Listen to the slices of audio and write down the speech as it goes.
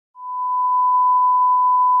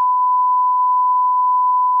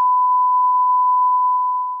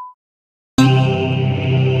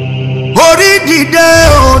dìde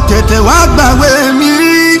o tètè wá gbàwé mi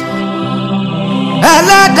rí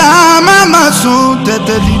ẹlẹ́dàá má má sùn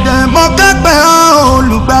tètè dìde mo kẹ́pẹ́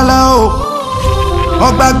olùgbàlà o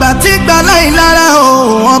ọ̀gbàgbà tí gbàlà ìlara o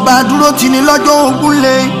ọba dúró tì ní lọ́jọ́ ogun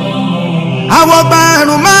lé àwọn ọba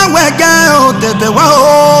ẹ̀rùn máa wẹ̀gẹ́ o tètè wá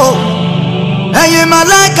o ẹ̀yin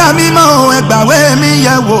màláìkà mímọ́ ẹgbàwé mi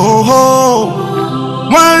yẹ̀ wò ó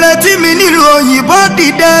wọ́n ń retí mi nílùú òyìnbó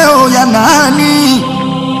dìde o yànnà ní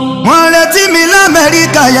wọ́n ń retí mi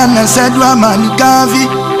lamẹ́ríkà yànnà sẹ́dúà màlíkàfí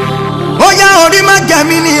ó yá orí má jẹ́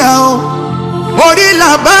mi níyà o orí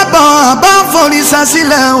làbábọ̀ àbá foríṣà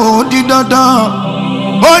sílẹ̀ ò di dandan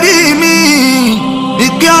orí mi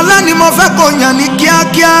ìpè ọlá ni mo fẹ́ kó yàn ní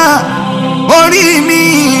kíákíá orí mi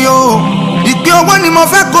o ìpè owó ni mo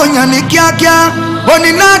fẹ́ kó yàn ní kíákíá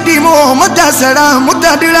onínádìí mo mọ́tàṣẹ́ra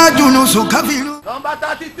mọ́tàdínlá jùnú sùn káfíìrú. Number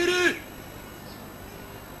 33.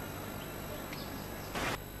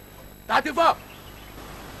 34.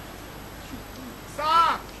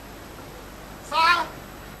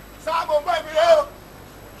 Sir, mo ń bá ibi rẹ o.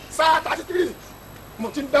 Sir, 33. Mo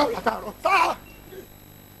ti ń dáhùn látàárọ̀. Sir.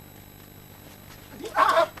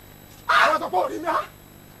 Àwọn sọ pé orí mi á.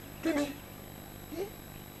 Kí ni?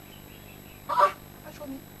 Aṣọ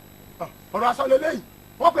mi. Ọ̀rọ̀ aṣọ lélẹ́yìí.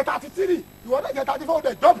 Wọ́n pe 33. Ìwọ náà jẹ́ 34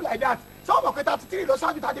 dey jump like that. Sọ wọ́n pe 33 lọ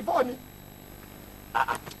ṣáájú 34 ni.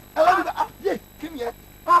 Ẹ lọ́ mi dá. Yé kí ni ẹ?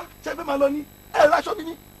 Ṣé fẹ́ máa lọ ní? Ẹ lọ aṣọ mi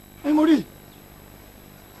ní. Ẹ mo rí.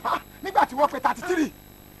 Nígbà tí wọ́n pe 33.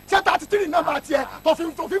 Ṣé 33 náà máa tiẹ̀ tó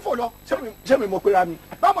fi fò lọ? Ṣé mi mo pera mi?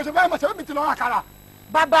 Báwo mo ṣe fẹ́ mọ̀ ṣe mi ti lọ àkàrà?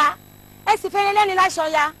 Bàbá ẹ sì fẹ́rẹ̀ lẹ́ni láṣọ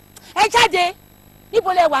ya ẹ jáde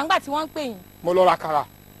níbo lẹ wà ńgbà tí wọ́n ń pè yín. Mo lọ ra àkàrà.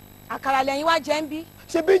 Àkàrà lẹ́yìn wá jẹ́ ń bí.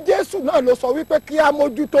 Ṣé bí Jésù náà ló sọ wípé kí á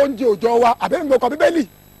mójútó oúnjẹ òòjọ́ wa àbẹ́mi mo kọ Bíbélì?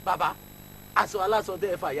 Bàbá aṣọ aláṣọ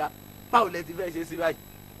tẹ́ ẹ fàya báwo lẹ ti fẹ́ ṣe sí báyìí.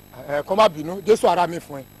 Ẹ kọ́ má bínú Jésù ara mi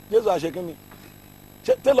fún ẹ. Jésù àṣekínni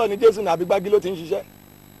ṣé télọ̀ ni Jésù nàbí gbági ló ti ń ṣiṣẹ́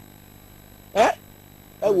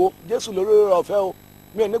ẹ wo Jésù lórí ọ̀fẹ́ o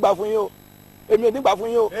mi ò nígbà fún yín o èmi ò nígbà fún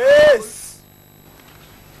yín o.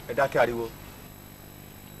 Ẹ dákẹ́ ariwo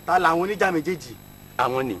ta làwọn oníjà méjèèjì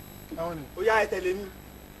àwọn ni. Ó yá ẹ tẹ̀lé mi.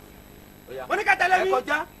 Wọ́n ní ká tẹ̀lé mi. Ẹ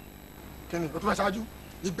kọjá. Kí ni o tún fẹ́ ṣáájú?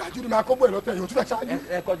 Ìgbàjú ni máa kó bóyá lọ́tẹ̀ yìí o tún fẹ́ ṣáájú.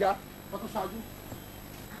 Ẹ kọjá. O tún ṣáájú.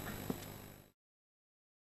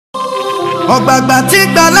 ọ̀gbàgbà tí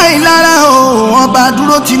gbàlà ìlara o ọba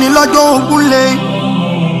dúró tì ní lọ́jọ́ ogun lé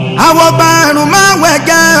àwọn ọba ẹ̀rùn máa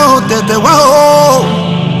wẹ̀gẹ́ o tètè wá o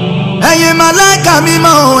ẹ̀yin màláìkà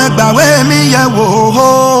mímọ́ ẹgbàwé mi yẹ̀ wò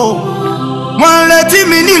ó wọ́n ń retí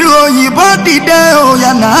mi nílùú òyìnbó dìde o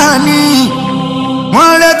yànnà ní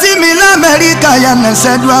wọ́n ń retí mi lamẹ́ríkà yànnà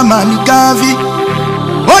sẹ́dúà màlíkàfí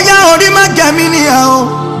ó yá orí má jẹ́ mi níyà o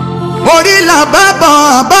orí làbábọ̀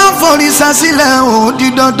àbá foríṣà sílẹ̀ ò di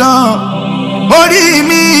dandan orí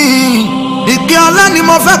mi ìpè ọlá ni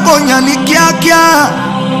mo fẹ́ kó yàn ní kíákíá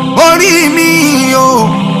orí mi o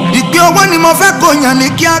ìpè owó ni mo fẹ́ kó yàn ní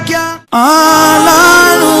kíákíá.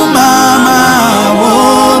 Ọlọ́run màmá wò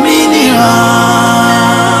mí níran.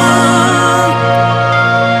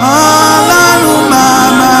 Ọlọ́run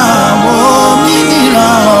màmá wò mí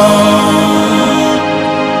níran.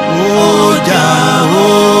 Ọjà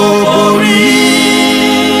òbórí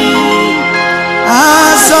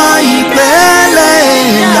aṣọ ìpele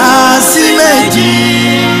ìyá sí méjì.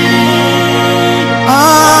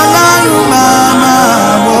 Ọlọ́run màmá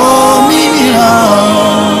wò mí níran.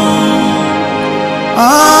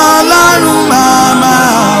 Ọlọ́run màmá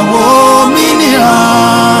wò mí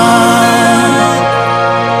níran.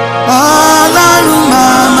 Ọlọ́run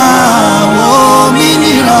màmá wò mí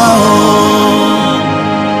níran.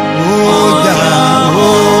 Ọjà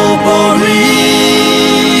òbórí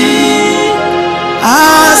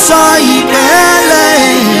aṣọ ìpele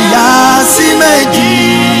ìyá sí méjì.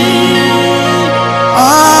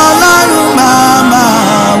 Ọlọ́run màmá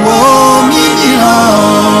wò mí níran.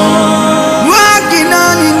 Wákìnà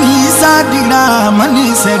ni ní sádìrà mọ́ ní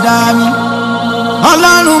ìṣẹ̀dá mi.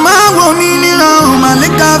 Ọlọ́run máa wò mí níran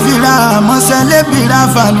màlíkà fìrà mọ́sẹ̀lẹ́bìrà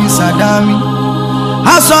fàní sàdá mi.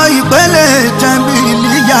 Aṣọ ìpele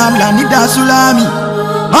tẹ̀m̀bìlì yàrá ní dásúlámì.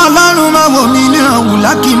 Ọlọ́run máa wò mí níran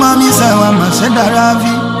wùlákì mọ́ mi sẹ̀wọ̀n mọ̀ṣẹ́dára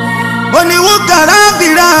fi. Oníwú kàrá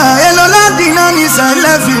fìrà èlò láti iná ní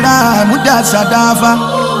sẹ́lẹ̀ fìrà múdà sàdáfà.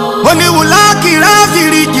 Oníwú lákìrá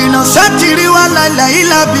fìrì jìnnà sẹ́tìrì wà láìlẹ̀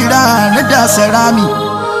ìlà fìrà nídà sẹ́rámì.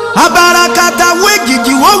 Abarakata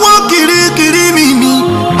wéjìjì wọ́wọ́ kirikiri mi ni.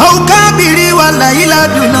 Àwùkábìrì wà láìlà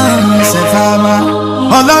dùnà ìṣẹ̀fàmà.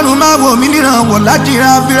 Ọlọ́run máa wò mí níran wò láti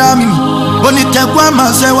ra fìrà mi. Onítẹ̀kùn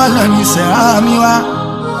àmàṣẹ wà lọ́nà ìṣẹ̀rámì wa.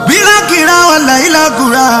 Bilakira wala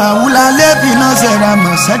ilakura wula lebi no sera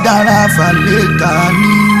masadara faleka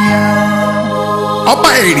niya. ọba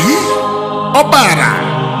ẹ̀rí ọba àrà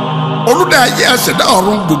olùdá ayé àṣẹ̀dá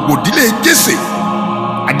ọ̀run gbogbo ìdílé Jésè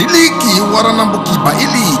àdílé kì í waranabuki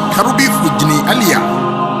báyìí karubi fujini aliya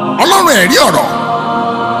ọlọ́run ẹ̀rí ọ̀rọ̀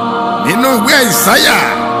nínú ìwé Àìsáyà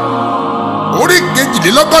orí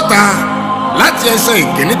 62 láti ẹsẹ̀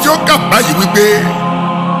ìkíní tí ó kà báyìí wípé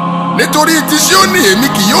nítorí ti Síónì èmi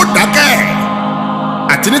kì yóò dákẹ́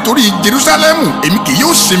àti nítorí Jerúsálẹ́mù èmi kì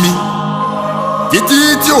yóò sinmi títí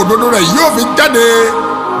tí òdodo rẹ̀ yóò fi jáde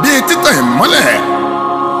bíi títàn ìmọ́lẹ̀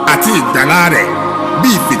àti ìgbàlà rẹ̀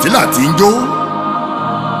bíi fìtílà tí ń jó.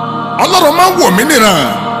 Ọlọ́run máa ń wò mí níran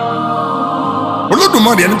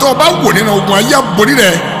Olódùmarè ẹni tó bá wò nínú ogun ayé aborí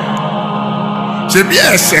rẹ̀ ṣebí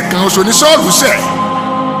ẹ̀ṣẹ̀ kan oṣù ní Sọ́ọ̀lù ṣẹ̀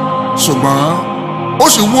ṣùgbọ́n ó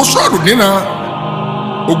sì wo Sọ́ọ̀lù níran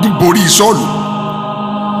ogun borí Sọ́ọ̀lù.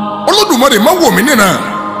 Olódùmarè máa wò mí níran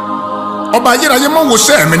ọba ayérayé máa wò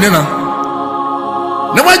ṣẹ́ mi níran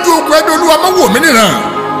níwájú ogun ẹbí Olúwa máa wò mí níran.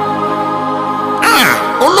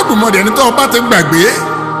 Olódùmarè ẹni tó bá ti gbàgbé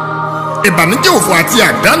ìbànújẹ́ òfò àti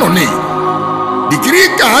àdánù ni dìkírí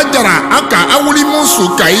kà á jàrà àkà awúlí mọ́sù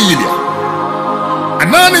kà í yìlẹ̀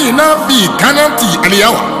ànáni iná fi kánátì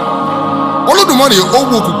àlìyáwá. Olódùmarè ó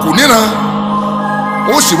wo òkùnkùn níran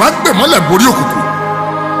ó sì wá gbé mọ́lẹ̀ borí òkùnkùn.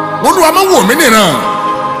 Olúwa máa wò mí níran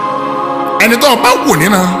ẹni tó bá wò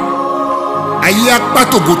níran ayé apá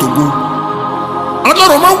tògótògó.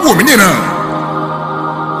 Ọlọ́run máa wò mí níran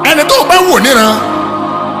ẹni tó bá wò níran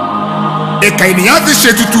ìkà ènìyàn fi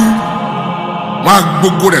ṣe tutù wọn á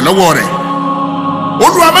gbogbo rẹ̀ lọ́wọ́ rẹ̀.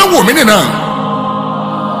 Olúwa máa wò mí níran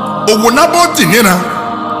òwò Nábọ́tì níran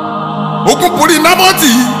ogun borí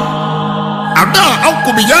Nábọ́tì àdá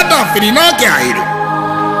ọkùnbíyàdà fìrìnàkè àìrè.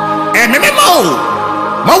 Ẹ̀mí mímọ́ o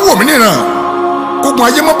máa wò mí níran kógun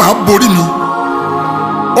ayé má bàa borí mi.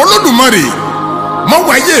 Olódùmarè máa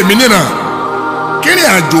wò ayé mi níran kírìn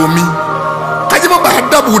àjò mi kájí má bàa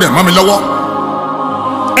dábò rẹ̀ mọ́ mi lọ́wọ́.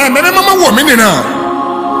 Ẹ̀mí mímọ́ máa wò mí níran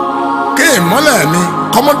kí ìmọ́lẹ̀ mi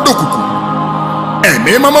kọ́mọ́ dòkùnkùn. Ẹ̀mí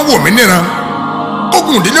mímọ́ máa wò mí níran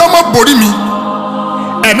ogun ìdílé ọmọ borí mi.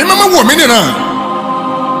 Ẹ̀mí mímọ́ wò mí níran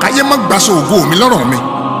káyé má gbaṣọ ògo mi lọ́rọ̀ mi.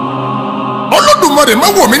 Olódùmarè má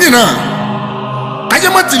wò mí níran káyé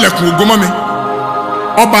má tilẹ̀kùn ògo mọ́ mi.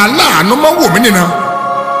 Ọba aláàánú má wò mí níran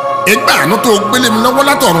ìgbà àánú tó gbélé mi lọ́wọ́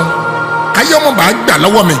látọ̀run káyé ọmọ bá gbà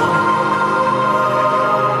lọ́wọ́ mi.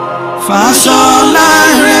 Fàṣọlá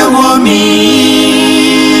rẹ̀ wọ̀ mí,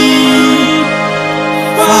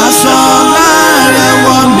 fàṣọlá rẹ̀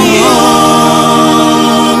wọ̀ mí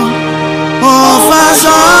o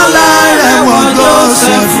fàṣọlá rẹ̀ wọ̀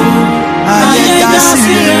Jósẹ́fù ayé já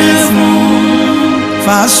sí rere fún.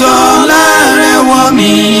 Fàṣọlá rẹ̀ wọ̀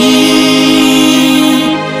mí,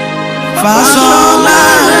 fàṣọlá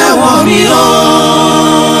rẹ̀ wọ̀ mí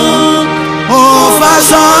o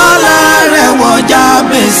fàṣọlá rẹ̀ wọ̀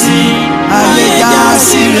Jábésì ayé já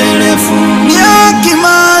sí rere fún. Ní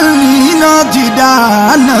Akimani iná ti dá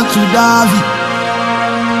àná tún dábì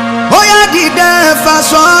ó yá dìde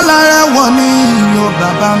fàṣọlá rẹ̀ wọ̀ mí o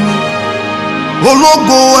bàbá mi.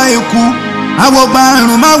 Ológo ẹ̀kú àwọ̀gbà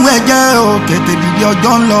ẹ̀rùn máa wẹ̀ jẹ́ òkètè dìde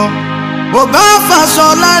ọjọ́ ń lọ. Ò bá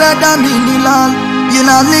fàṣọlá rẹ̀ dá mi nílá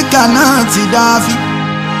ìlànìkà náà ti dábì.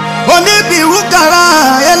 Oníbìrú kara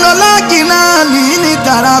ẹlọ́lá kìnnà ní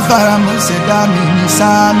kara faramọ́sẹ̀dá mi ní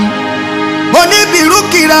sámi. Oníbìrú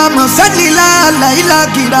kira mọ̀sẹ́lìlá làílà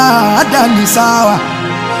kira àdáni sáwà.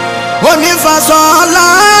 Onífàṣọlá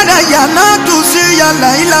rẹ̀ yànnà tù sí yàlà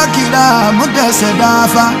ìlà kira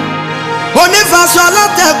múdẹ̀sẹ̀dáfà. Onífàṣọlá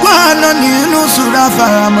tẹ̀gbọ́n àná nínú sùrà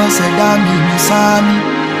faramọ́sẹ̀dá mi ní sámi.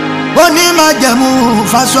 Onímájẹ̀mú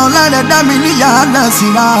fàṣọlá rẹ̀ dá mi níyà náà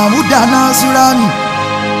síra àmúdáná síra mi.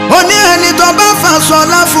 Oní ẹni tó bá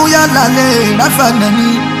fàṣọlá fún yàrá lè ráfànà ní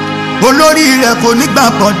olórí rẹ̀ kò ní gbà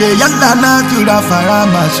pọ̀dé yàrá náà tura fara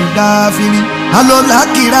màṣúdá fírí alọ́lá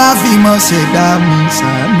kíra fìmọ̀ ṣẹ̀dá mi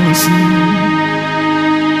sànú sí.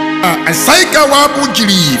 Àìsáìkà wa bú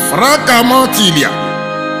jìrì fúrákà mọ́ tìlíà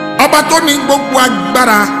ọba tó ní gbogbo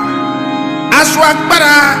agbára aṣọ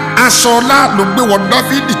agbára aṣọ ọlá ló gbé wọ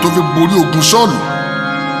Dáfídì tó fi borí ogun Sọ́ọ̀lù.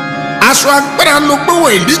 Aṣọ agbára ló gbé wọ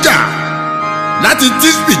Èlíjà láti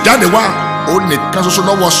Tísbì jáde wá ó nìkan ṣoṣo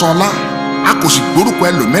lọ́wọ́ sọ́ọ́lá a kò sì gbórúkọ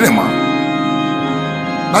ẹlòmíràn mọ́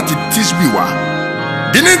láti Tísbì wá.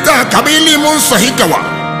 Dínítà kàbílì mú sọ̀híkà wá.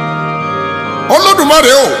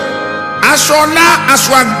 Olódùmarè o aṣọ ọlá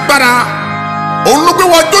aṣọ agbára òun ló gbé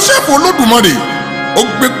wọ Jósẹ́fù. Olódùmarè ó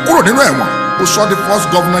gbé kúrò nínú ẹ̀wọ̀n ó sọ di first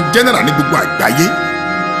governor general ní gbogbo àgbáyé.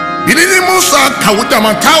 Dínítà mú sọ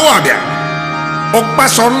kàwùjàmọ̀ táwọ̀ àbíà ó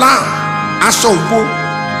pàṣọ ńlá aṣọ ògbó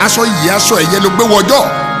aṣọ yìí aṣọ ẹ̀yẹ ló gbé wọjọ́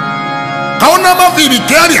káwọn náà má fi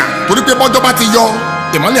ìrìkẹ́ àríà torí pé bọ́jọ́ bá ti yọ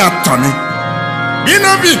ìmọ́lẹ̀ àtàn ni. bínú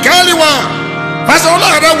bí káàlì wa fásọ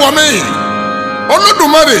ọlọ́run wọ̀ mí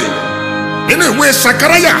Olódùmarè nínú ìwé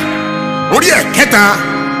Sakaraya orí ẹ̀kẹta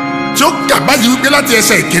tí ó kà báyìí wípé láti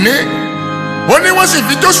ẹsẹ̀ ìkíní ó ní wọ́n sì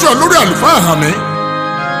fi Joshua lórí àlùfáà hàn mí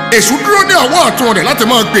èṣù dúró ní ọwọ́ ọ̀tún rẹ̀ láti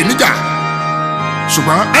máa gbè níjà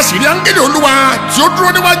ṣùgbọ́n a sì rí áńgẹ́lì Olúwa tí ó dúró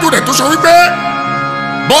níwájú rẹ̀ tó sọ wípé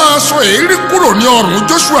bọ́ aṣọ èérí kúrò ní ọrùn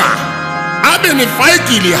Joshua ábìnrin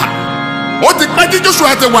fáìkì ìlìhà ó ti pẹ́ tí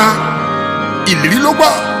Joshua ti wá ìlérí ló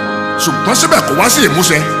gbọ́ ṣùgbọ́n síbẹ̀ kò wá sí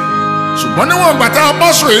ìmúṣẹ ṣùgbọ́n níwọ̀n ìgbà tá a bọ́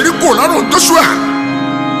aṣọ èérí kúrò lọ́rùn Joshua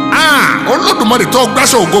Olódùmarè tó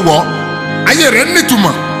gbáṣọ ògo wọ̀ ayé rẹ̀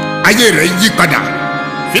nítumọ̀ ayé rẹ̀ yí padà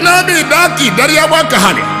finabi dáàkì ìdáríyàwó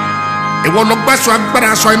àkàhàlẹ̀ ìwọ ló gbáṣọ agbára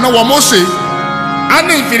aṣọ iná wọ Mósè á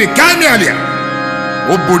ní ìfìrì káàmì àlẹ́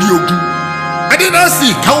ó borí ogun adínásì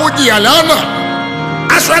káwọ́jì àlẹ́ ọ̀nà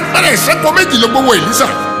aṣọ agbára ìṣẹ́kọ̀ méjì ló gbówó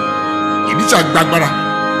Èlíṣà gbàgbára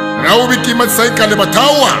ràwọ́ bí kí mẹ́tẹ́sẹ̀ ìkàlẹ̀ bàtà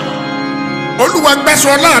wà Olúwa gbáṣọ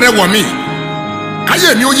láàrẹ̀ wọ̀ mí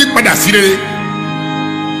káyé mi ó yí padà sí rere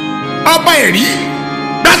ọba ẹ̀rí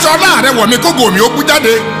gbáṣọ láàrẹ̀ wọ̀ mí kógo mi ó bú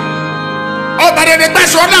jáde ọba rere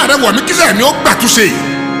gbáṣọ láàrẹ̀ wọ̀ mí kíṣẹ́ mi ó gbàtúnṣe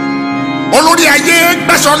olórí ayé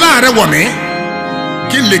gbáṣọ láàrẹ̀ wọ̀ mí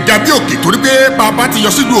kí n lè ga bí òkè torí pé bàbá ti yọ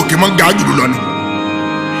sílùú òkè mọ́ ga jùlọ lọ ni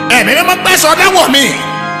ẹ̀mí mímọ́ gbáṣọ láwọ̀ mi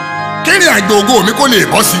kí ìrìn àjò ògo mi kó lè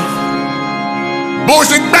bọ́ sí bó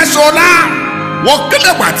ṣe gbáṣọ lá wọ́n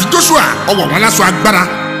Kálẹ́bù àti Joshua ọwọ́ wọn láṣọ agbára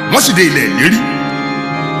wọ́n sì dé ilẹ̀ ìlérí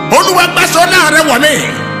Olúwa gbáṣọ láàrẹ̀ wọ̀ mí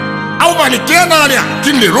àwọn ọmọ nìkẹ́ náà rẹ̀ kí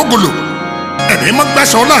n lè rógolo ẹ̀mí mímọ́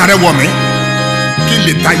gbáṣọ láàrẹ̀ wọ̀ mí kí n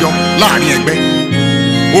lè tayọ láàrin ẹgbẹ́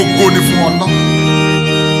ògo ni fún Ọlọ́run.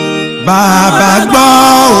 Bàbá gbọ́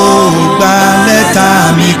ò gba lẹ́tà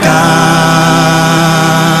mi kà.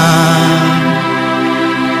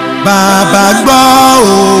 Bàbá gbọ́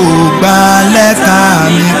ò gba lẹ́tà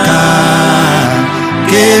mi kà.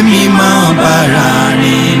 Kémi mọ́ bàrà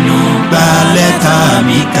nínú gba lẹ́tà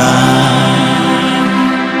mi kà.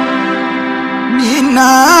 Nínà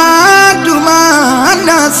dùmá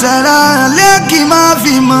nàṣẹ́ra lẹ́kì máa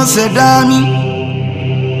fi mọ̀ ṣẹ̀dá mi.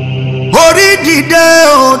 Orí dìde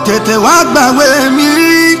o tètè wá gbàwé mi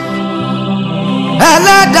rí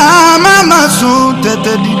Ẹlẹ́dàá má má sùn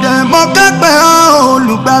tètè dìde mo kẹ́pẹ́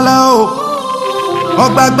olùgbàlà o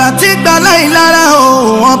ọ̀gbàgbà tí gbàlà ìlara o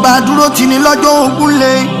ọba dúró tì ní lọ́jọ́ ogun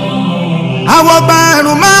lé àwọn ọba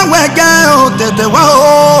ẹ̀rù má wẹ̀jẹ̀ o tètè wá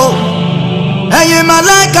o ẹ̀yin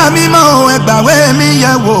màláíkà mímọ́ ẹ gbàwé mi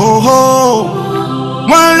yẹ̀ wò o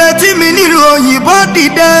wọ́n retí mi nílùú òyìnbó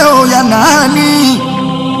dìde o yànnà ní.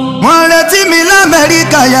 Wọ́n retí mi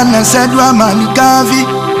l'Amẹ́ríkà yànnà sẹ́dú àmàlìkáfí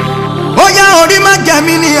ó yá orí má jẹ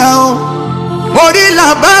mí níyà o orí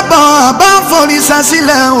làbábọ̀ àbá forí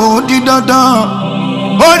sásílẹ̀ ò di dandan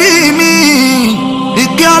orí mi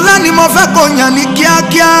ìkẹ́ ọlá ni mo fẹ́ kó yàn ní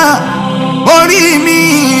kíákíá orí mi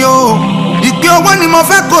o ìkẹ́ owó ni mo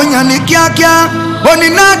fẹ́ kó yàn ní kíákíá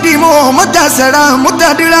onínádìí mo mọ́tàṣẹ́ra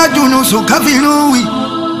mọ́tàdírà jùnú sùkáfìrúwì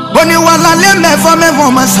oníwàlálẹ́ mẹ́fọ́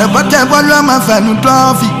mọ̀sẹ̀bọ́tẹ̀ bọ́lú ọmọ fẹ̀nu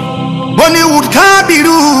dọ́fì. Boni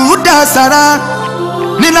wudkabiru udasara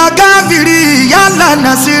nina gaviri yala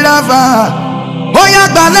nasirafa oya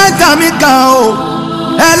gbalẹ́ta mi kàn o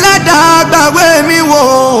Ẹlẹ́dàá gbàwé mi wò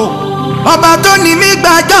ọba tó ní mi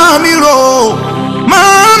gbàjọ́ mi rò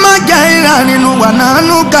máa jẹ́ ìrànínú wà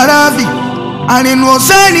nánú kàràfì àrìnù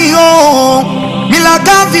òsèrì o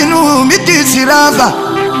milakavinu mi ti sirafa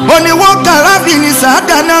oníwọ́ kàràfì ní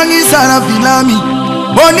sàdánà ní sàràfìlámì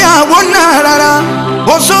oní àwọn náà rárá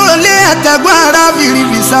osole ẹtẹgbọn ara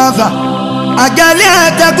fìrìfì sáfà àjálẹ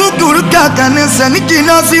ẹtẹgún kúrú kàkà ní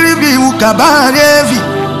sẹnìkìnà síríbì ìwùkàbá rẹfì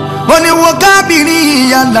oníwọ kábìrì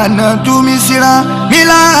ìyàlànà túmí síra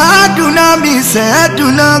mílà àdùnà mi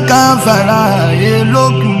sẹẹdùnà káfàrà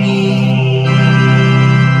elókùn mi.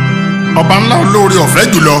 ọba ńlá olóore ọ̀fẹ́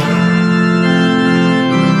jùlọ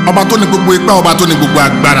ọba tó ní gbogbo ipá ọba tó ní gbogbo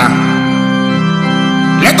agbára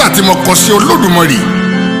lẹ́tà tí mo kọ sí Olódùmarè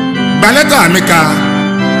gba lẹ́tà mi kà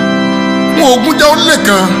fún ogúnjẹ́ ó lé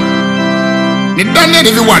kan ní Daniel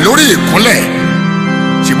fi wà lórí ìkúnlẹ̀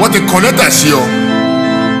ṣùgbọ́n ti kọ lẹ́tà sí ọ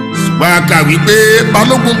ṣùgbọ́n a kà wípé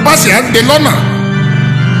balógun pàṣẹ á dé lọ́nà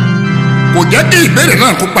kò jẹ́ kí ìbéèrè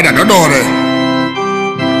náà kó padà dọ́dọ̀ rẹ̀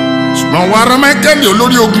ṣùgbọ́n wàá rán Máíkẹ́lì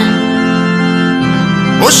olórí ogun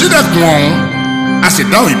ó ṣílẹ̀kùn ọ̀hún a sì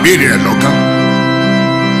dáhùn ìbéèrè rẹ̀ lọ́gán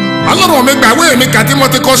Ọlọ́run mi gbàwé mi kà tí mo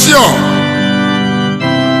ti kọ sí ọ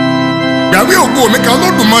gbàwé ògo mi kà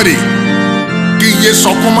Olódùmarè kí iye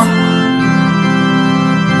sọkún mọ́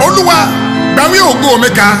Olúwa gbàwé ògo mi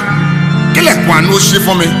kà kílẹ̀kùn àánú ó ṣe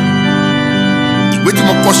fún mi ìwé tí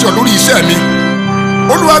mo kọ sí ọ lórí iṣẹ́ mi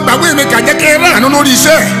Olúwa gbàwé mi kà jẹ́ kí ẹ ráàánú lórí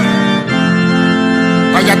iṣẹ́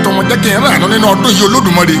táyà tọmọ jẹ́ kí n rà nínú ọdún yìí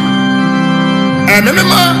Olódùmarè. Ẹ̀mí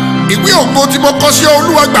mímọ́, ìwé ògo tí mo kọ sí ọ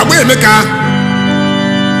Olúwa gbàwé mi ká.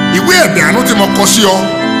 Ìwé ẹ̀bẹ̀ àánú tí mo kọ sí ọ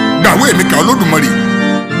gbàwé mi ká Olódùmarè.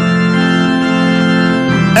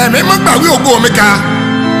 Ẹ̀mí mímọ́, gbàwé ògo mi ká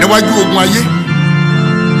níwájú ogun ayé.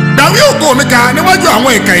 Gbàwé ògo mi ká níwájú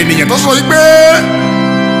àwọn ìkà ènìyàn tó sọ wípé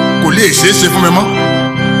kò lè ṣeé ṣe fún mi mọ́.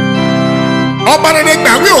 Ọba rere,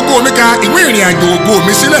 gbàwé ògo mi ká ìwé ìrìn àjò ògo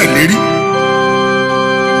mi sílẹ̀ lérí.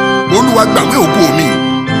 Olúwa gbàwé ògo mi,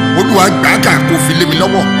 Olúwa gbà á kà kó fi lé mi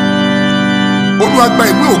lọ́wọ́. Olúwa gba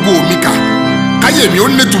ìwé ògo mi kà káyé mi ó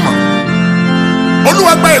nítumọ̀.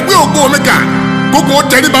 Olúwa gba ìwé ògo mi kà gbogbo ó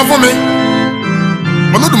tẹríba fún mi.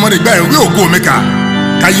 Olódùmarè gba ìwé ògo mi kà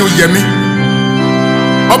káyé ó yẹ mí.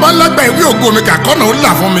 Ọba ńlá gba ìwé ògo mi kà kọ́nà ó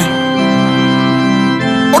là fún mi.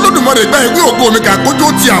 Olódùmarè gba ìwé ògo mi kà kójú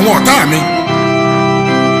ó ti àwọn ọ̀tá mi.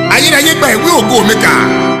 Ayérayé gba ìwé ògo mi kà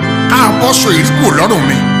káàbọ̀ sọ ìrìkú lọ́rùn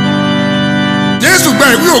mi. Jésù gba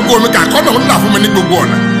ìwé ògo mi kà kọ́nà ó là fún mi ní gbogbo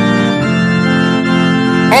ọ̀nà.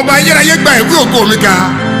 Ọba ayérayé gba ìwé ògo mi ká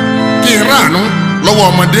kí n ráàánú lọ́wọ́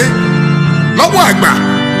ọmọdé, lọ́wọ́ àgbà,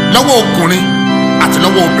 lọ́wọ́ ọkùnrin àti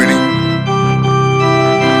lọ́wọ́ obìnrin.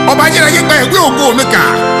 Ọba ayérayé gba ìwé ògo mi ká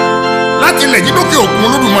láti ilẹ̀ yìí lókè òkun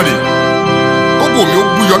Olódùmarè, kókò mi ó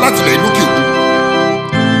búyọ láti ilẹ̀ yìí lókè òkun.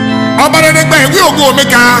 Ọba rere gba ìwé ògo mi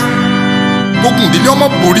ká gbógun ìdílé ọmọ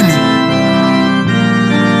borí mi.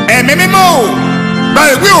 Ẹ̀mí mímọ́ gba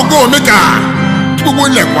ìwé ògo mi ká gbogbo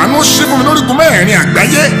ilẹ̀kùn àánú ṣí fún mi lórígun mẹ́rin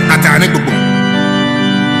àgbáyé àti àárín gbogbo.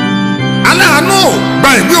 Aláàánú gba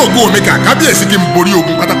ìwé ògo mi kà kábíyèsí kí n borí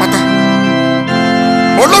ogun pátápátá.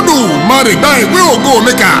 Olódùmarè gba ìwé ògo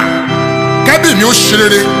mi kà kábí mi ó ṣe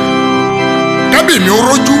rere, kábí mi ó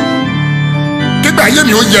rójú, kígbà ayé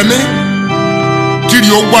mi ó yẹ mí, kiri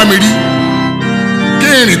ó wá mi rí, kí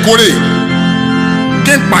n rìn kórè,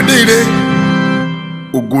 kí n pàdé ire.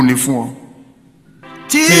 Ògo ni fún ọ.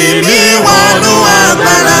 Tìmí wọnú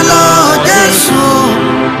agbára lọ Jésù,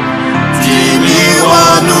 tìmí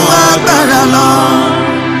wọnú agbára lọ,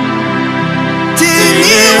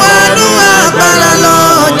 tìmí wọnú agbára lọ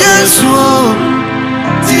Jésù,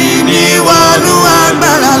 tìmí wọnú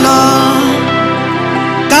agbára lọ.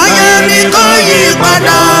 Káyé mi kó yí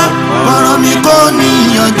padà, ọ̀rọ̀ mi kó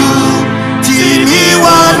níyànjú, tìmí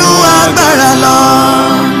wọnú agbára lọ.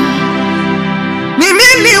 Mimi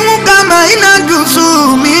ni kama ina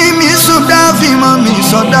dusu mimi suda fimo mi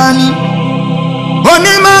sodani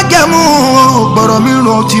oni magemu gboro mi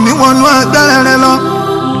ro ti mi wọnú agbára rẹ lọ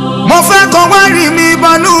mo fẹ́ kó wá rí mi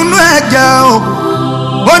bọ́nú inú ẹ̀jẹ̀ o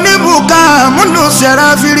oni buka munu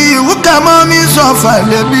serafiri wuka mo mi so fa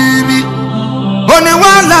le bibi oni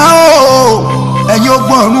wala o ẹ̀yin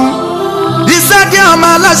ogbọ̀run iṣẹ́ tí ọmọ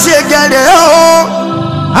aláṣẹ gẹ̀rẹ́ o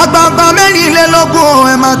àgbààgbà mẹ́rìnlélógún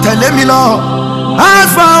ẹ máa tẹ̀lé mi lọ.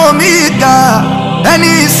 Alfa Omega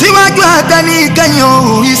ẹni síwájú àtẹni ìkẹyìn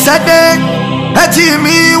òun ìṣẹ́dé ẹtì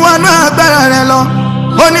mi wọnú agbára rẹ lọ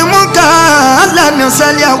onímúkà alànà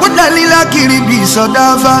sẹlẹ̀ àwòdàlílà kiri bí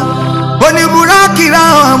ìsọdáfà oníbúrákìrà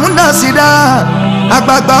ọ̀múnàsídà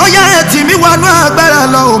àgbààgbà ọ̀yá ẹtì mi wọnú agbára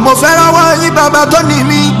lọ ò mo fẹ́ rọwọ́ yín bàbá tó ní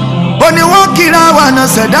mi oníwọ́n kíra wà nà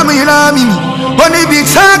sẹ̀dámi rámi oníbi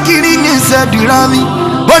sákìrì ní sẹ̀dìrà mi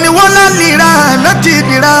oníwọ́n lálìra láti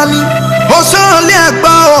dìrà mi. Osole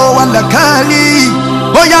ẹgbà ó wà lẹ́kàálí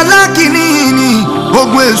bóyá lákìní ni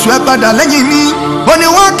ogun èṣù ẹ padà lẹ́yìn mi ó ní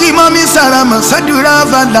wọ́n kì í mọ́ mi sára mọ́ sẹ́dúrà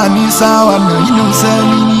fàlà mi sáwà náà inú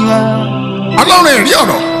sẹ́mi níwá. Ọlọ́run ẹ̀rí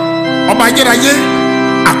ọ̀rọ̀ ọba ayérayé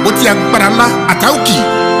àpótí agbára ńlá àtàwùkì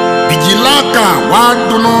bìjìláàkà wàá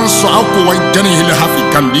dúnú sọ àkó wa jẹ́ni ilẹ̀ hafi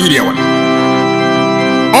kàndírì ẹ̀wọ̀n.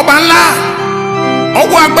 Ọba ńlá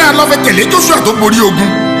ọwọ́ agbára lọ́fẹ̀ tẹ̀lé Jóṣúà tó borí ogun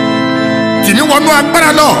tìmí wọnú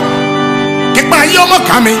agbára lọ. Kípa ayé ọmọ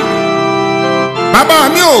ká mi bàbá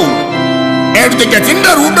mi ò ẹrù jẹjẹ tí ń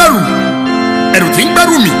dẹrù ẹrù tí ń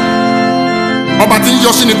gbẹrù mi ọba tí ń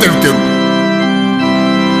yọ sí ni tẹrùtẹrù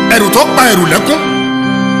ẹrù tó pa ẹrù lẹ́kún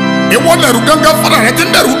ìwọ lẹrù gángan fúnra rẹ tí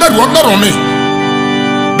ń dẹrù ọlọ́run mi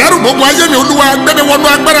dẹrù gbogbo ayé mi Olúwa gbẹmí wọnú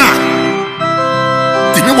agbára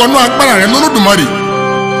tìmí wọnú agbára rẹ lÓlódùmarè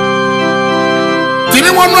tìmí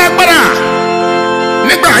wọnú agbára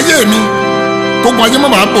nígbà ayé mi gbogbo ayé mọ́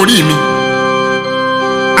máa borí mi.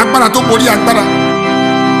 Agbára tó borí agbára,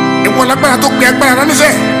 ìwọ lágbára tó gbé agbára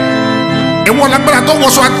ránṣẹ́, ìwọ lágbára tó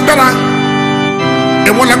wọṣọ agbára,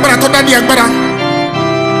 ìwọ lágbára tó dádì agbára,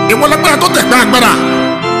 ìwọ lágbára tó tẹ̀gbẹ́ agbára,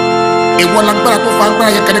 ìwọ lágbára tó fa agbára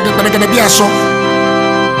yẹ gẹ́gẹ́gẹ́gẹ́ bí aṣọ,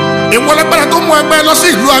 ìwọ lágbára tó mú agbára lọ sí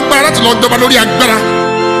ìlú agbára láti lọ jọba lórí agbára,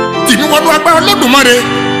 tìmí wọnú agbára Olódùmarè,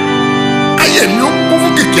 ayé mi ó kún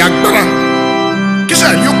fún kìkì agbára, kíṣà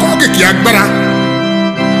mi ó kún fún kìkì agbára.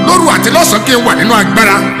 lóru àti lọ́sàn-án kí n wà nínú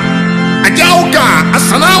agbára ajá ọ̀gá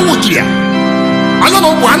asanáwó jìyà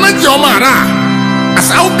ọlọ́run wà nájì ọmọ àrà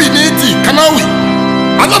asáwọ́bì ní ti kanáwì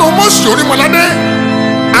ọlọ́run mọ́sí orí mọ́ládé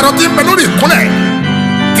arọ tí ń bẹ lórí ìkúnlẹ̀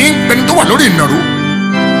tí ń pẹni tó wà lórí ìnàró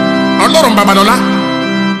ọlọ́run babalọ́lá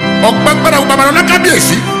ọ̀gbẹ́gbẹ́ra babalọ́lá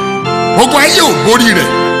kábíyèsí ogun ayé ò borí rẹ̀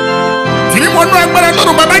tìrí wọnú agbára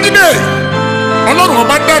ọlọ́run babájídé ọlọ́run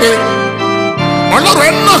ọba dáre ọlọ́run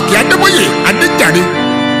ẹnọ́ọ̀kì adébóyè adéjàre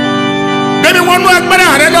bẹ́ẹ̀ni wọnú agbára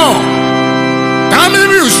rẹ náà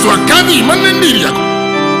tàmírí ìṣùwàkánì mọ́nìlìyà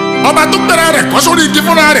ọba tó gbéra rẹ̀ kọ́ sórí igi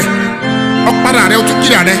fúnra rẹ̀ ọ̀padà rẹ̀ ó tún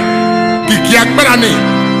kíra rẹ̀ kìkì agbára ni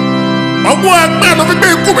ọgbọ́n agbára ló fi gbé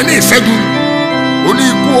ikú mi ní ìṣẹ́gun oní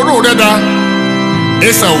ikú oró rẹ̀ dá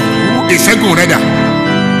ẹ̀sà òkú ìṣẹ́gun rẹ̀ dá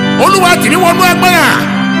olúwa tìrí wọnú agbára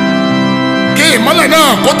kí ìmọ́lẹ̀ náà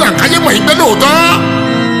kó tàn káyé mọ̀ ìgbẹ́ lóòótọ́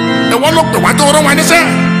ẹ̀wọ́n ló pè wá tó rán wa níṣẹ́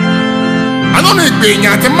alọ́nà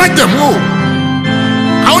ìgbèyàn àti májẹ̀mú o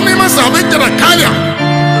àwọn onímọ̀ sàbẹ̀ jẹrà káàlìà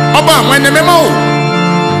ọba àwọn ẹni mẹ́mọ́ o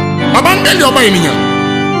bàbá ń gẹ́lẹ̀ ọba ènìyàn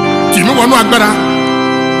tìmí wọnú agbára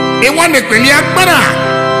ìwọ nìpín ní agbára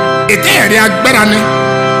ètè ẹ̀rí agbára ni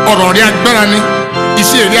ọ̀rọ̀ rí agbára ni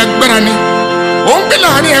iṣẹ́ rí agbára ni òun gbé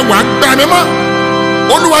láàrin ẹwà agbára mímọ́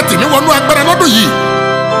olúwa tìmí wọnú agbára lọ́dún yìí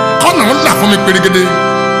kọ́nà ńlá fún mi pérégedé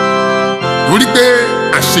torí pé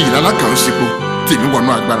àṣẹ ìlànà kan ṣepò tìmí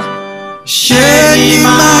wọnú agbára. ṣé ni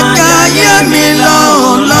máa káyé mi lọ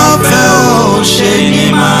lọ́fẹ̀ẹ́ o ṣé ni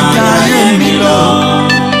máa káyé mi lọ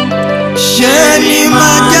ṣé ni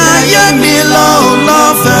máa káyé mi lọ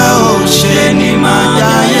lọ́fẹ̀ẹ́ o ṣé ni máa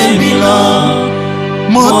káyé mi lọ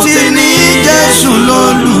mo ti ní Jésù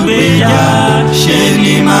lólùgbèjà ṣé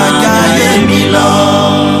ni máa káyé mi lọ.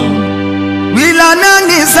 wílànà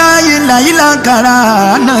ní sáyé làyílà kàrà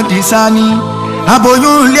ànádìsáni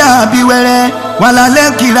aboyún ilé àbíwẹ́rẹ́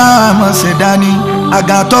wàlálẹ́ kira mọ̀sẹ̀dání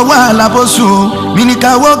àgàtọ̀wọ́ alábòsù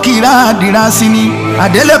míníkàwọ́ kira dìrásíní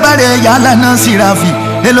àdélébàrẹ̀ yàrá náà síráfì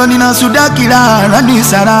elonina suda kira rani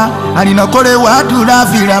sara àrìnàkórè wàdúrà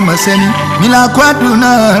fìrà mọ̀sẹ́ni mílàkúàdùnà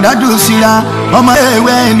ràdùsíra ọmọ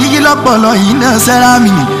ewé níyí lọ́pọ̀lọ́ yìí náà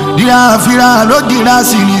sẹ́rámì dìrà fìrà lódìrà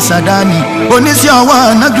sírí sàdání oníṣẹ́ ọwọ́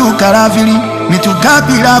nájú kàràfìrí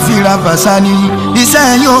mìtúkàbìrà fìrà fàṣání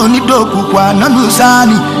iṣẹ́ yóò ní dòkùkù ànánú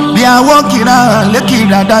sáni bí àwọn kìrà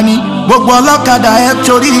lẹ́kìrà dání gbogbo ọlọ́kadà ẹ̀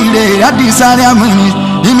torí rẹ̀ àdìsáré àmìnì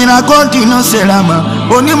ìmìnira kọ́ńtínú sẹ̀rámà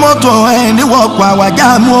onímọ́tò ẹ̀ níwọ̀pọ̀ àwàjá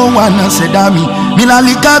mú wà náà ṣẹ̀dámì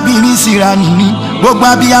mílálí kábìrì síra nìní gbogbo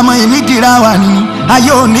abiyamọ èmi dìra wà ní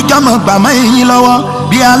ayé oníjọmọ gbàmọ́ eyín lọ́wọ́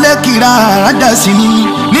bí alẹ́ kìrà àràdàsí ni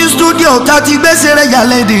ní stúdíò tá ti gbèsè rẹ̀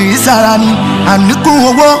yàlẹ̀ dìrí sára ni àníkù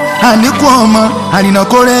owó àníkù ọmọ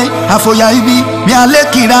àrìnàkórè àfòyà ibi bí alẹ́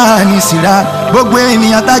kìrà àníṣìra gbogbo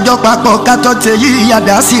ènìyàn tájọ papọ̀ kátó tẹ yí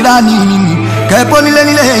ìyàdá síra nìyí kẹ́pọ́ nílé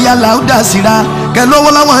nílé ìyàlá ó dà síra kẹ́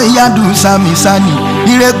lọ́wọ́ lọ́wọ́ ìyàdùn sàmìsàní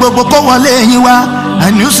ire gbogbo kó wọlé yín wá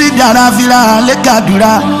àníṣí dára fira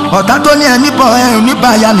lẹ́kàdúrà ọ̀tá tó ní ẹni bọ̀ ẹ̀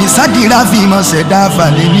oníbàyà ní sádìrà fi mọ̀ ṣẹ̀dá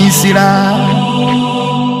fàlẹ́ ní síra.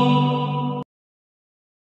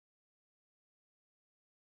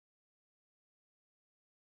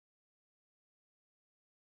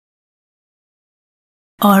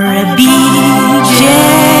 ọ̀rẹ́ bí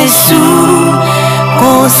Jésù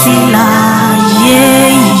kò sí láyé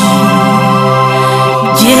yìí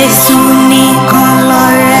Jésù nìkan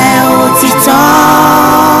lọ̀rẹ́ òtítọ́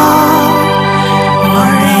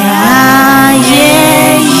ọ̀rẹ́ ayé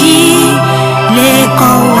yìí lè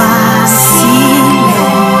kọ̀ wá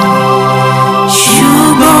sílẹ̀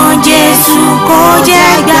ṣùgbọ́n Jésù kò jẹ́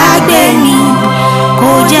gbàgbé mi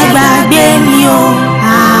kò jẹ́ gbàgbé mi o.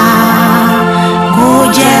 Kò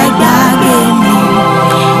jẹ́ gbàgbé mi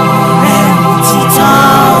ọ̀rẹ́ òtítọ́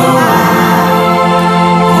wa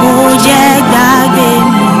kò jẹ́ gbàgbé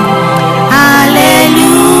mi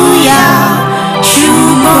hallelujah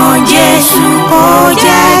ṣùgbọ́n Jésù kò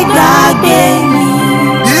jẹ́ gbàgbé mi.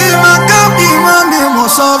 ìmọ̀ kábí mọ́ mi mọ̀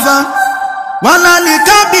sọ́fà wàhálà ní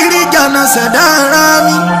kábìrì jàǹdà ṣẹ̀dá ara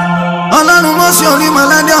mi ọlọ́run mọ́ sí orí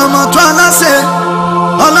mọ́ládé ọmọ tó aláṣẹ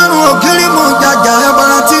ọlọ́run ògiri mọ̀ jàjà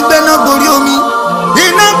ẹ̀bọ̀ra tí gbéná borí omi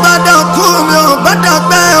iná padà kú mi ò bàdà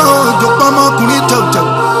pẹ́ òjò pọ́mọkùnrin tòótọ́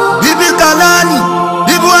ibi kàlání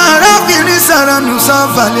ibu arábìnrin sàrànù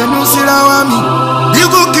sanfàlẹ́nu síra wá mi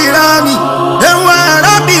ikú kìrá mi ewu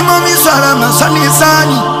arábìnrin mọ́ mi sọ̀rọ̀ mà sọ́ni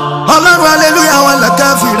sáni ọlọ́run aleluya wà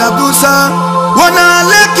lẹ́kẹ́ fìrà búsá wọn náà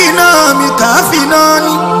lẹ́kì náà mi kàáfì náà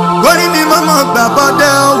ni orí mi mọ́mọ́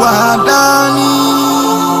gbàbọ́dẹ́ wà dání.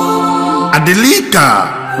 Adelika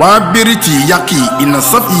wa biriti yaki ina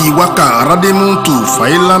safi waka rademuntu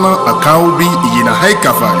failana akaubi iyina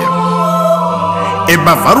haikafaya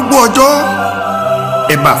eba varubu ojo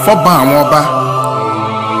ìbà fọ́ba àwọn ọba,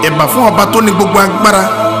 ìbà fún ọba tó ní gbogbo agbára,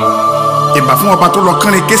 ìbà fún ọba tó lọ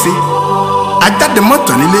kánrin kése, ajáde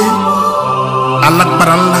mọ́tàn nílé,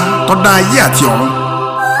 alágbára ńlá tó dá ayé àti ọ̀run.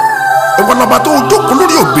 Ìwọ lọba tó jókòó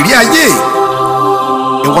lórí òbírí ayé,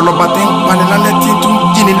 ìwọ lọba tí ń pani lálẹ́ tí tún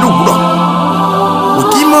jíni lówùúrọ̀.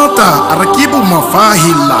 Òkì mọ́ta àràkíbù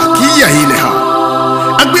mọ̀fáhìlà kíyà ilẹ̀ ha.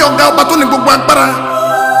 Agbé ọ̀gá ọba tó ní gbogbo agbára,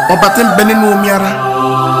 ọba tí ń bẹ nínú omi ara,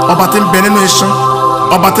 ọba tí ń bẹ nínú iṣan,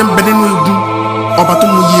 ọba tí ń bẹ nínú igun, ọba tó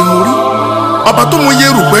mú iye irun orí, ọba tó mú iye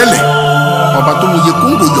erùpẹ̀ ẹlẹ̀, ọba tó mú iye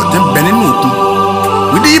kóńgò yọ̀ tí ń bẹ nínú òkun.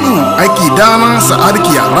 Wídìbù àìkì dáná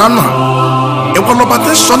sàárìkì àránà. Ìwọ lọba tí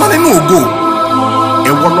ń sọná nínú ògo,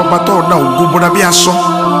 ìwọ lọba tó ọ̀dà ògo bọ́dà bí aṣọ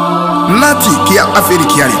láti kí afẹ́rẹ́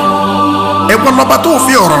kíárì. Ìwọ lọba tó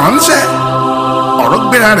fi ọ̀rọ̀ ránṣẹ́, ọ̀rọ̀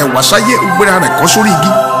gbéra rẹ̀ wá sáyé, gbéra rẹ̀ kọ́ sórí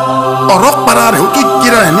igi, ọ̀rọ̀ para rẹ̀ ó tún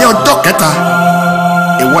jíra rẹ̀ ní ọjọ́ kẹta.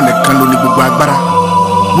 Ìwọ nìkan ló ní gbogbo agbára.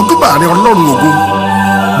 Mùdúbà rẹ Ọlọ́run ògo,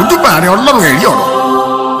 mùdúbà rẹ Ọlọ́run ẹ̀rí ọ̀rọ̀.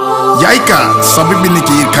 Yaika sábíbí ni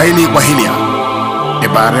kì í ka ilé wàhílíà.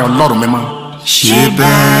 Ìbà rẹ Ọlọ́run mímọ́. Ṣé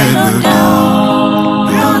bẹ́ẹ̀ ló dá,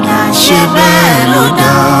 ṣé bẹ́ẹ̀ ló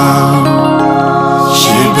dá,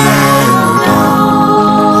 ṣé bẹ́ẹ̀ ló dá,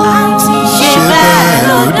 ṣé bẹ́ẹ̀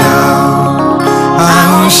ló dá.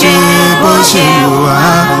 Àwọn ṣe bó ṣe wà,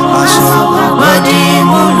 aṣọ àgbọ̀dì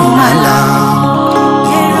mọ́lùmọ́lá,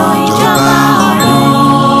 èrò ìjọba ọ̀run.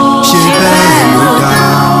 Ṣé bẹ́ẹ̀ ló dá.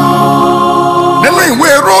 Nínú ìwé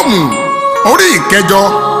Róòmù orí ìkẹjọ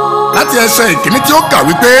láti ẹsẹ̀ ìkíní tí ó kà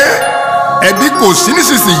wípé ẹ̀bi kò sí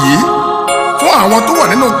nísinsìnyí fún àwọn tó wà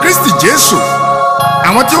nínú Kristi Jésù,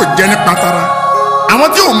 àwọn tí ò jẹ́ nípa tara, àwọn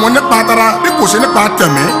tí ò mọ nípa tara bí kò sí nípa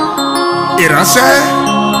tẹ̀mí. Ìránṣẹ́,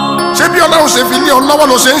 ṣé bí Ọlọ́run ṣe fi lé ọ lọ́wọ́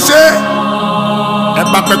ló ṣe ń ṣe? Ẹ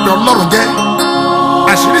bà pẹpẹ Ọlọ́run jẹ́,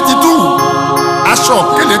 àṣírí ti tú, aṣọ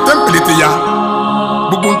òkèlè tẹ́ḿpìlì ti ya,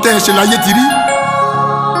 gbogbo ń tẹ́ ẹ ṣe láyé ti rí.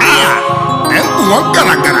 Ẹ ń kù wọ́n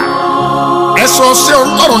gàràgàrà, ẹ sọ ṣé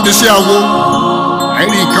Ọlọ́run ti ṣe àwo, ẹ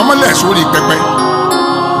rí nǹkan mọ́lẹ̀ sórí pẹpẹ.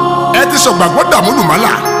 Ẹ ti sọ gbàgbọ́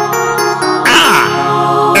dàmúlùmálà.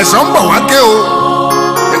 Ẹ̀san ń bọ̀ wá ké o,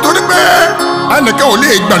 nítorí pé ẹnìkan ò lè